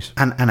of movies.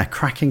 And a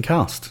cracking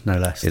cast, no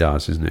less. It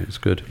has, isn't it? It's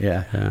good.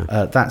 Yeah.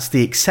 That's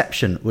The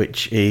Exception,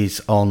 which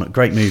is on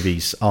Great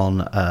Movies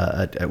on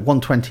at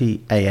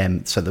 1:20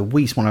 a.m. So the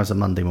wee small hours of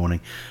Monday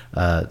morning,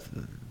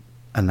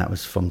 and that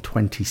was from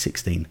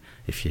 2016.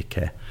 If you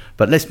care.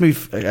 But let's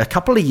move a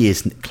couple of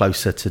years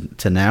closer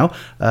to now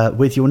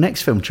with your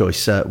next film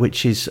choice,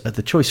 which is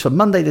the choice for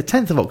Monday the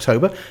 10th of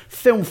October,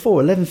 film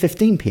 4,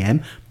 11:15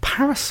 p.m,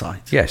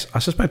 Parasite. Yes, I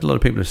suspect a lot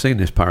of people have seen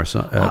this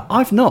Parasite.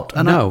 I've not.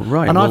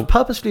 I've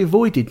purposely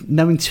avoided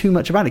knowing too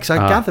much about it, because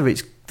I gather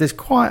there's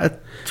quite a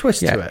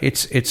twist to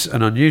it. It's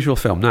an unusual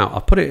film.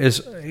 Now,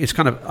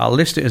 I'll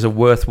list it as a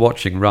worth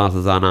watching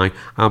rather than I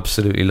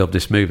absolutely love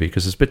this movie,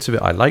 because there's bits of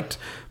it I liked,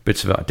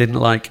 bits of it I didn't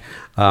like.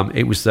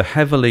 It was the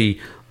heavily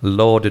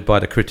lauded by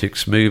the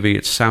critics movie.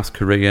 It's South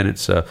Korean.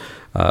 It's a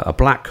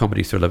black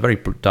comedy thriller, very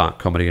dark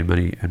comedy in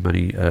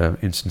many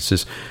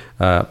instances,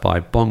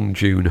 by Bong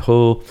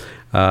Joon-ho.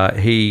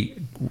 He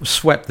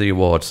swept the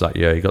awards that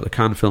year. He got the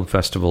Cannes Film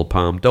Festival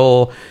Palme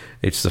d'Or.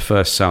 It's the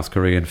first South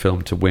Korean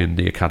film to win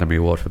the Academy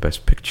Award for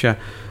Best Picture.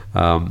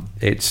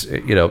 It's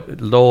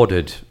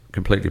lauded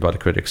completely by the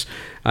critics,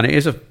 and it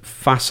is a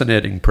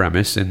fascinating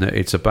premise in that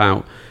it's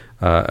about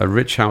a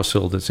rich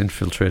household that's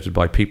infiltrated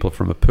by people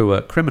from a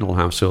poor criminal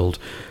household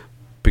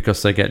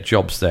because they get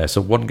jobs there.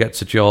 So one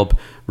gets a job,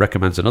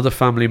 recommends another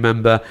family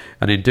member,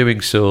 and in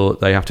doing so,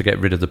 they have to get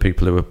rid of the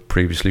people who were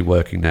previously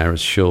working there as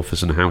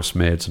chauffeurs and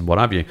housemaids and what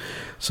have you.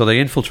 So they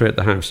infiltrate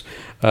the house.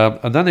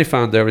 And then they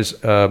found there is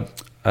a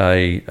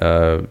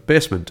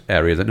basement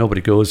area that nobody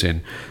goes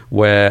in,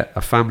 where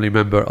a family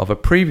member of a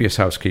previous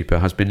housekeeper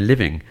has been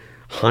living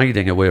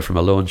hiding away from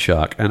a loan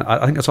shark. And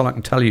I think that's all I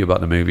can tell you about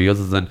the movie,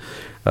 other than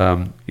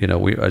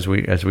as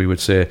we would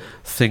say,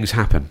 things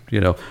happen.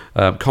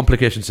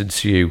 Complications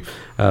ensue.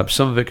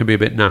 Some of it can be a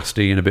bit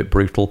nasty and a bit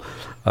brutal.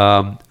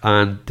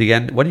 And the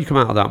end, when you come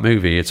out of that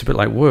movie, it's a bit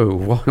like, whoa,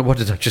 what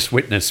did I just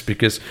witness?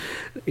 Because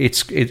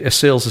it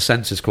assails the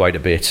senses quite a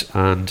bit,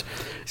 and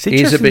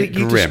is a bit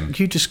grim.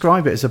 You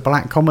describe it as a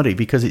black comedy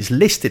because it's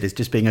listed as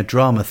just being a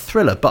drama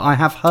thriller, but I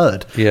have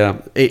heard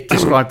it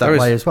described that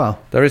way as well.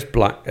 There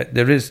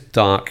is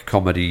dark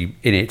comedy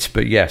in it,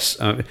 but yes,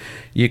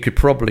 you could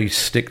probably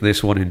stick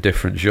this one in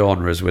different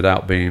genres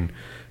without being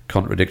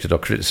contradicted or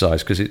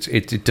criticised, because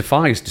it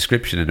defies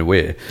description in a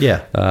way.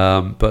 Yeah.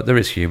 But there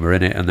is humour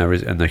in it, and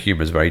the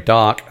humour is very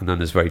dark, and then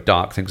there's very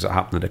dark things that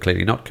happen that are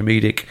clearly not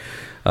comedic.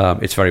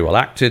 It's very well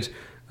acted.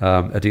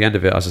 At the end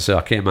of it, as I say,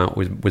 I came out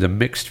with a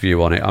mixed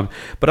view on it.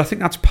 But I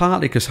think that's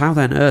partly because how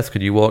on earth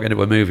can you walk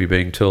into a movie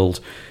being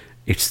told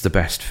it's the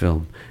best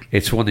film,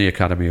 it's won the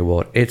Academy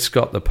Award, it's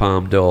got the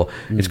Palme d'Or,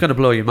 it's going to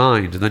blow your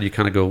mind, and then you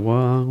kind of go,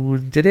 well,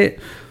 did it?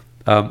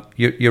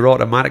 You're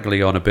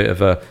automatically on a bit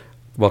of a,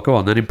 well, go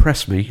on then,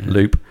 impress me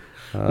loop.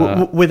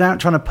 Without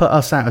trying to put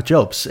us out of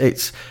jobs,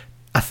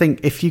 I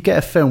think if you get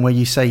a film where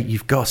you say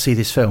you've got to see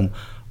this film,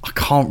 I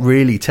can't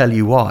really tell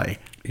you why.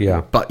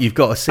 Yeah, but you've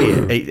got to see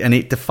it, and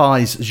it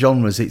defies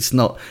genres. It's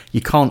not,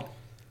 you can't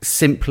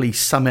simply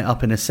sum it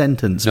up in a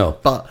sentence. No,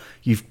 but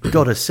you've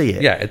got to see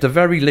it. Yeah, at the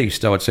very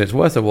least, I would say it's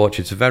worth a watch.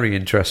 It's very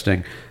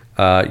interesting.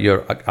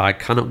 I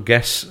cannot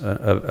guess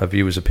a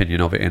viewer's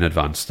opinion of it in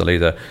advance. They'll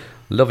either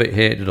love it,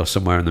 hate it, or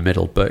somewhere in the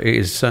middle. But it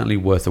is certainly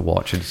worth a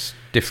watch. It's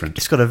different.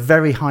 It's got a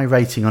very high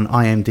rating on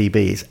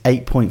IMDb. It's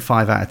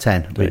 8.5 out of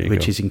 10,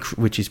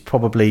 which is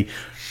probably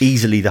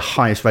easily the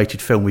highest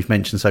rated film we've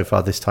mentioned so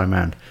far this time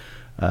round.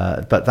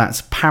 But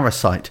that's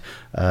Parasite,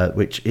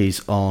 which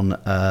is on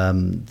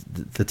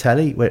the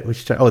telly. There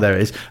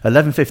it is,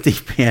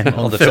 11:50 p.m.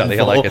 on the Film telly.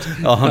 4, I like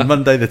it. on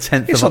Monday the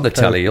 10th. It's of on the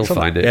October. telly. You'll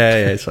find it.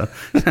 Yeah. It's on.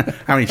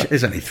 How many?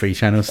 There's only 3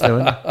 channels still.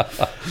 Isn't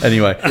there?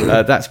 Anyway,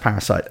 that's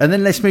Parasite, and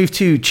then let's move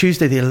to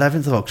Tuesday the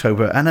 11th of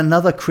October, and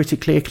another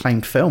critically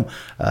acclaimed film.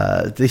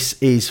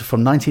 This is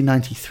from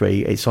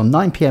 1993. It's on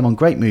 9 p.m. on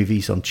Great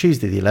Movies on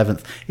Tuesday the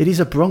 11th. It is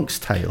A Bronx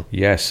Tale.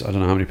 Yes, I don't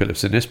know how many people have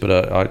seen this,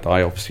 but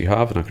I obviously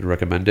have, and I could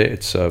recommend it.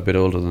 It's a bit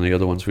older than the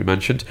other ones we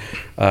mentioned.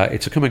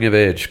 It's a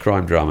coming-of-age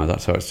crime drama,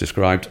 that's how it's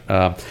described.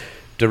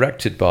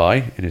 Directed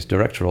by, in his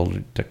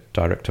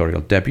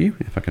directorial debut,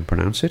 if I can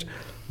pronounce it,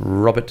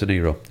 Robert De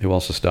Niro, who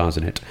also stars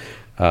in it.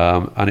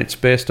 And it's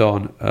based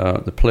on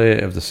the play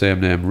of the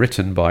same name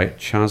written by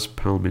Chaz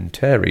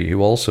Palminteri,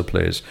 who also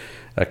plays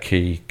a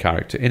key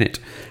character in it.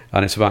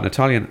 And it's about an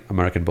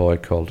Italian-American boy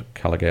called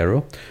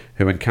Calogero,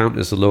 who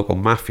encounters the local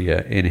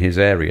mafia in his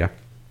area,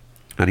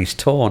 and he's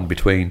torn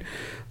between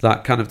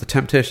that kind of the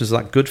temptations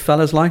of that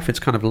Goodfellas life. It's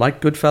kind of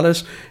like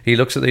Goodfellas. He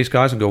looks at these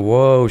guys and go,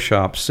 whoa,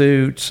 sharp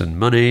suits and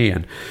money,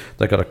 and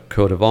they've got a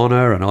code of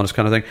honour and all this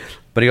kind of thing.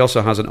 But he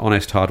also has an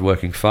honest,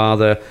 hard-working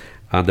father,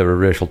 and there are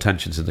racial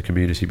tensions in the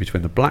community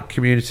between the black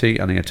community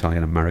and the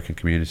Italian-American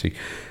community.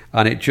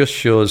 And it just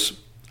shows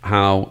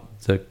how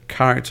the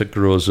character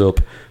grows up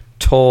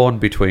torn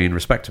between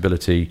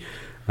respectability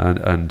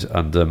and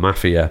the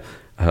mafia,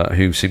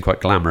 who seem quite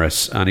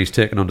glamorous, and he's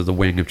taken under the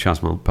wing of Chaz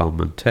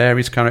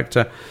Palminteri's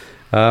character.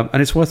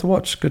 And it's worth a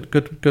watch.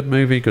 Good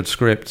movie, good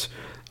script.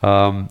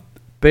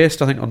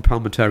 Based, I think, on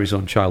Palminteri's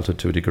own childhood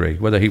to a degree.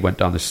 Whether he went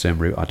down the same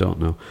route, I don't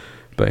know.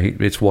 But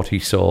it's what he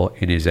saw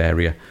in his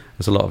area,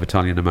 as a lot of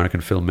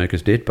Italian-American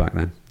filmmakers did back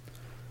then.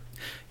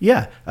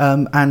 Yeah,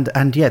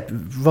 and yet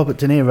Robert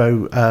De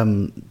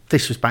Niro,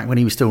 this was back when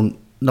he was still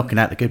knocking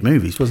out the good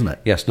movies, wasn't it?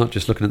 Yes, not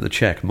just looking at the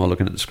check, more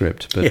looking at the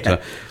script.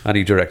 But and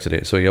he directed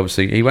it. So he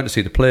went to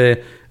see the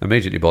play,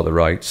 immediately bought the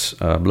rights,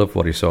 loved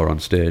what he saw on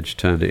stage,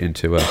 turned it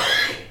into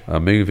a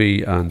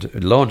movie,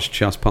 and launched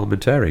Chaz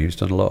Palminteri, who's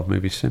done a lot of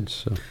movies since.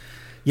 So.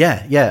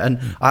 Yeah, and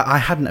I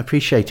hadn't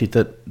appreciated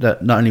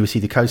that not only was he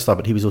the co-star,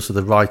 but he was also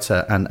the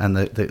writer and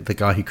the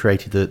guy who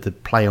created the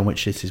play on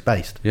which this is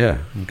based. Yeah,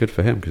 and good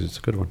for him, because it's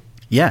a good one.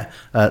 Yeah,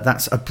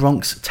 that's A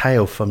Bronx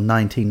Tale from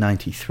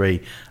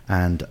 1993,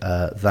 and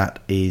that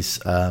is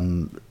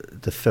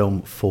the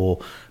film for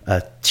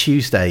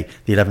Tuesday,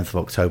 the 11th of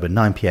October,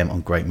 9 p.m.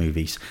 on Great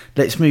Movies.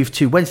 Let's move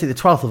to Wednesday, the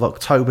 12th of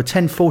October,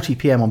 10:40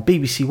 p.m. on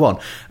BBC One,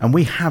 and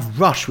we have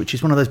Rush, which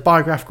is one of those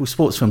biographical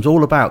sports films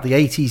all about the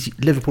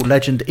 80s Liverpool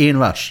legend Ian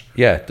Rush.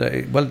 Yeah,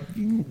 well,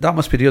 that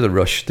must be the other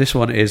Rush. This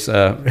one is...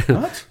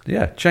 what?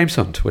 Yeah, James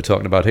Hunt we're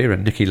talking about here,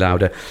 and Niki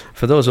Lauda.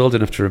 For those old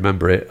enough to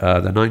remember it, the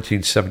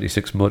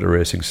 1976 motor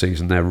racing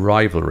season, their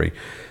rivalry,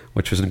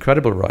 which was an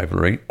incredible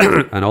rivalry,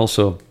 and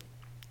also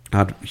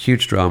had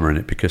huge drama in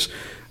it, because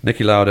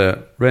Niki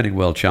Lauda, reigning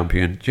world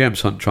champion,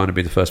 James Hunt trying to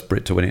be the first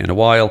Brit to win it in a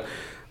while,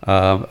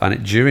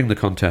 and during the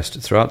contest,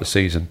 throughout the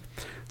season,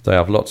 they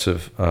have lots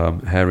of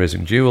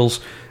hair-raising duels,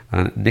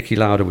 and Niki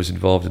Lauda was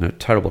involved in a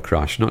terrible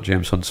crash, not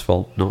James Hunt's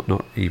fault,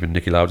 not even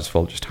Niki Lauda's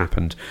fault, just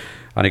happened,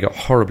 and he got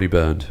horribly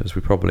burned, as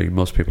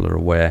most people are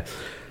aware.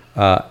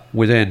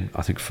 Within,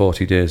 I think,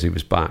 40 days he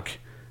was back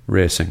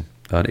racing,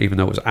 and even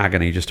though it was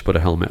agony just to put a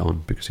helmet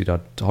on because he'd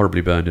had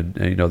horribly burned, and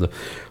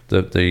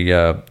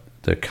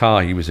the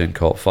car he was in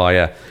caught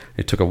fire.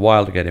 It took a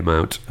while to get him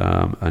out,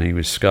 and he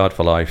was scarred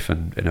for life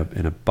and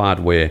in a bad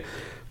way.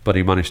 But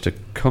he managed to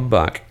come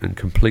back and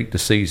complete the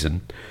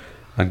season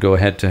and go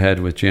head to head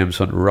with James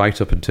Hunt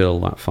right up until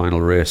that final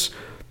race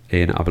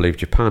in, I believe,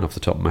 Japan, off the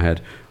top of my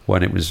head,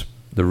 when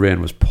the rain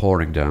was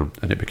pouring down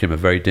and it became a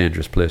very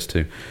dangerous place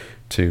to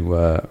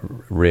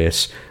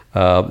race.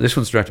 This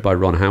one's directed by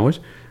Ron Howard,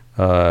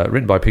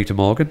 written by Peter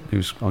Morgan,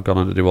 who's gone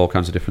on to do all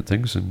kinds of different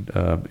things, and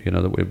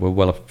that we're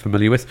well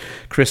familiar with.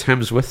 Chris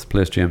Hemsworth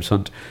plays James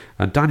Hunt,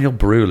 and Daniel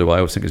Brühl, who I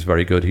always think is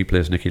very good, he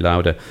plays Niki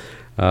Lauda.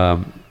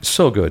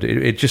 So good.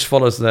 It just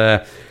follows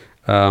their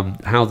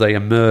how they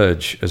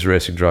emerge as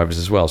racing drivers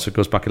as well. So it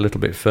goes back a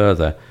little bit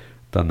further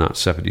than that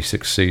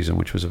 76 season,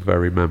 which was a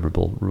very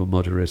memorable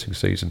motor racing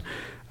season.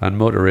 And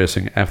motor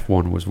racing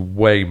F1 was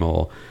way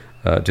more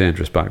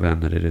dangerous back then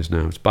than it is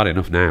now. It's bad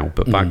enough now,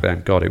 but back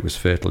then, God, it was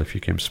fatal if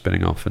you came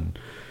spinning off and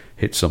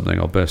hit something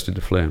or burst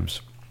into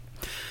flames.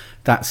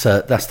 That's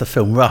the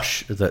film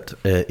Rush that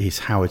is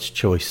Howard's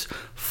choice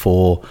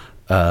for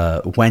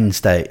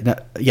Wednesday.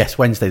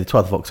 Wednesday the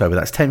 12th of October.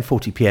 That's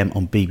 10:40 p.m.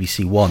 on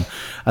BBC One.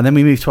 And then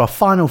we move to our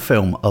final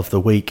film of the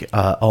week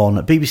on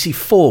BBC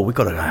Four. We've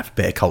got to have a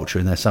bit of culture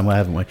in there somewhere,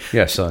 haven't we?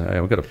 Yes,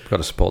 we've got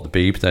to support the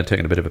Beeb. They're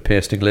taking a bit of a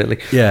pasting lately.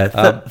 Yeah,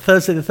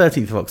 Thursday the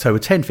 13th of October,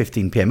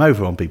 10:15 p.m.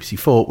 over on BBC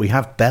Four. We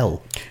have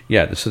Belle.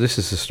 Yeah, so this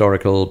is a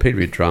historical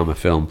period drama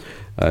film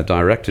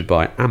directed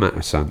by Amma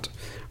Asant,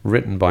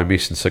 written by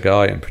Meeson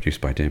Sagai and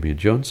produced by Damien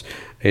Jones.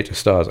 It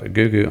stars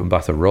Gugu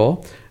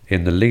Mbatha-Raw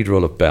in the lead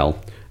role of Belle,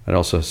 and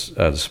also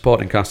the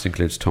supporting cast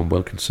includes Tom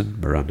Wilkinson,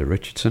 Miranda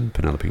Richardson,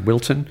 Penelope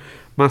Wilton,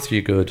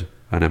 Matthew Good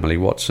and Emily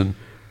Watson,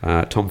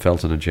 Tom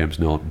Felton and James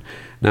Norton.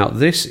 Now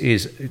this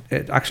is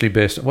actually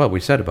based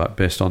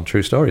on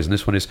true stories, and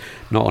this one is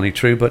not only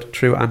true but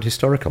true and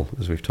historical,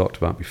 as we've talked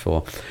about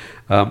before.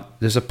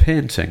 There's a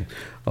painting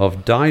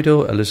of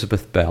Dido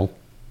Elizabeth Belle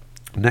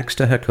next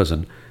to her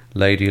cousin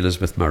Lady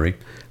Elizabeth Murray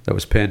that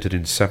was painted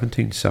in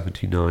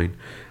 1779,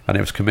 and it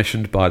was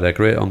commissioned by their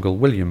great uncle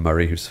William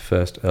Murray, who's the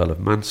first Earl of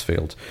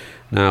Mansfield.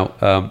 Now,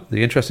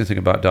 the interesting thing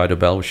about Dido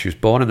Belle was she was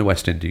born in the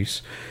West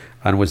Indies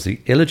and was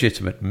the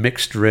illegitimate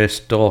mixed-race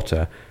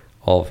daughter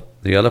of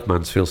the Earl of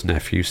Mansfield's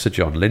nephew, Sir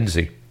John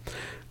Lindsay.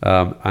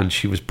 And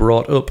she was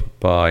brought up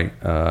by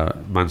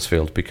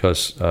Mansfield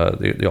because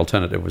the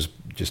alternative was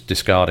just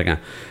discarding her,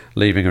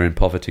 leaving her in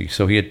poverty.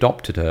 So he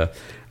adopted her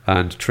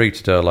and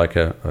treated her like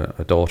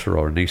a daughter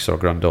or a niece or a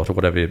granddaughter,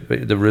 whatever.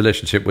 The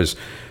relationship was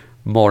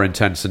more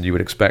intense than you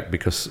would expect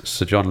because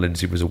Sir John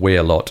Lindsay was away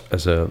a lot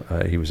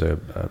he was a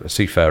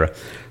seafarer,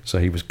 so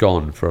he was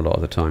gone for a lot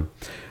of the time.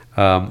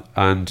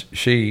 And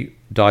she,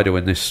 Dido,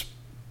 in this,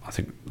 I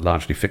think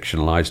largely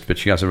fictionalised, but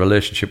she has a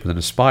relationship with an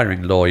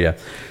aspiring lawyer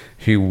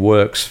who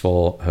works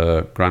for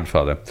her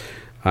grandfather.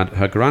 And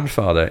her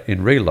grandfather,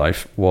 in real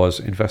life, was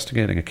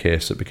investigating a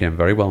case that became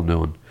very well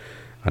known,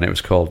 and it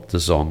was called the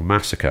Zong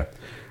Massacre.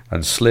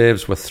 And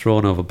slaves were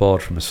thrown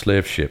overboard from a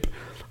slave ship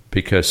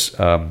because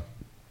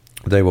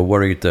they were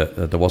worried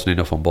that there wasn't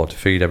enough on board to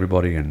feed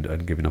everybody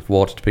and give enough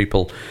water to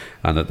people,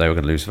 and that they were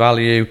going to lose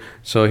value.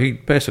 So he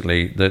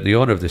basically, the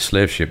owner of this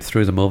slave ship,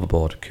 threw them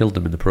overboard, killed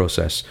them in the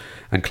process,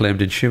 and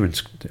claimed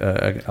insurance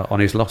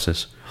on his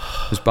losses.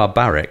 It was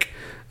barbaric.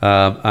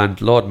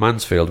 And Lord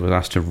Mansfield was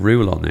asked to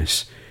rule on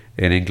this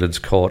in England's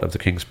Court of the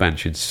King's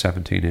Bench in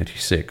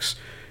 1786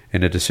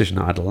 in a decision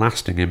that had a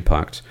lasting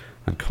impact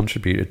and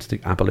contributed to the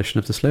abolition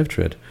of the slave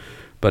trade.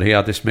 But he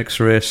had this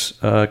mixed-race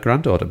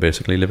granddaughter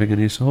basically living in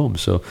his home,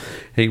 so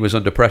he was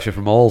under pressure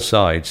from all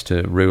sides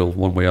to rule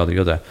one way or the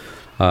other,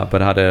 but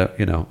had I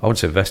wouldn't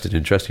say vested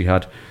interest, he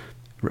had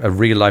a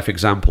real-life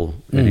example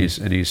in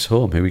his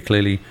home, who he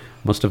clearly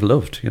must have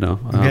loved,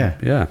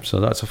 so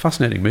that's a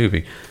fascinating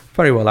movie.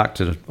 Very well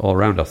acted all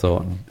round, I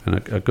thought,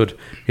 and a good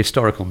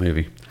historical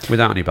movie,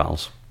 without any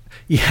battles.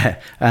 Yeah,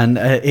 and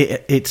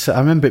it's. I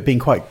remember it being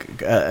quite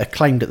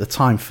acclaimed at the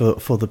time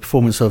for the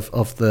performance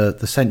of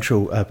the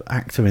central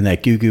actor in there,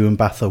 Gugu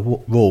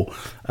Mbatha-Raw.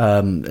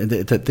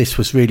 That this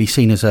was really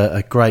seen as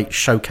a great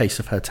showcase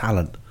of her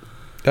talent.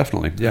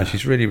 Definitely, yeah,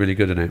 she's really, really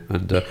good in it,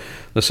 and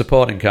the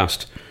supporting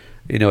cast,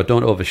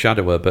 don't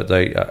overshadow her, but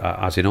they,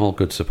 as in all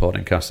good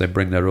supporting casts, they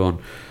bring their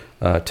own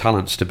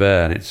talents to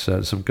bear, and it's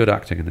some good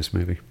acting in this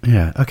movie.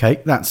 Yeah,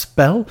 okay, that's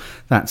Belle.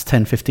 That's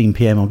 10:15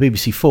 p.m. on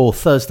BBC 4,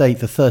 Thursday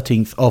the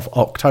 13th of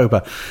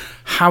October.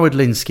 Howard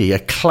Linsky,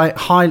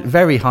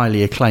 very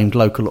highly acclaimed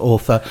local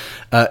author.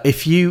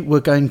 If you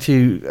were going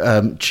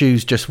to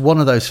choose just one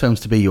of those films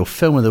to be your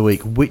film of the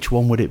week, which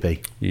one would it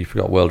be? You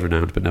forgot World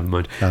Renowned, but never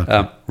mind.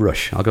 Okay.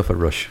 Rush. I'll go for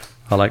Rush.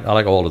 I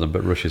like all of them,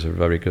 but Rush is a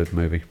very good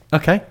movie.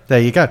 Okay, there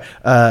you go.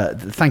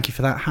 Thank you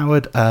for that,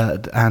 Howard.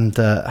 And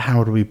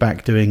Howard will be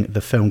back doing the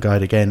film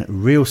guide again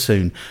real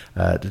soon.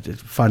 To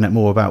find out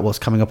more about what's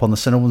coming up on the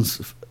St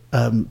Albans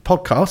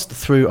podcast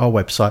through our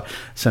website,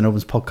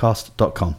 stalbanspodcast.com.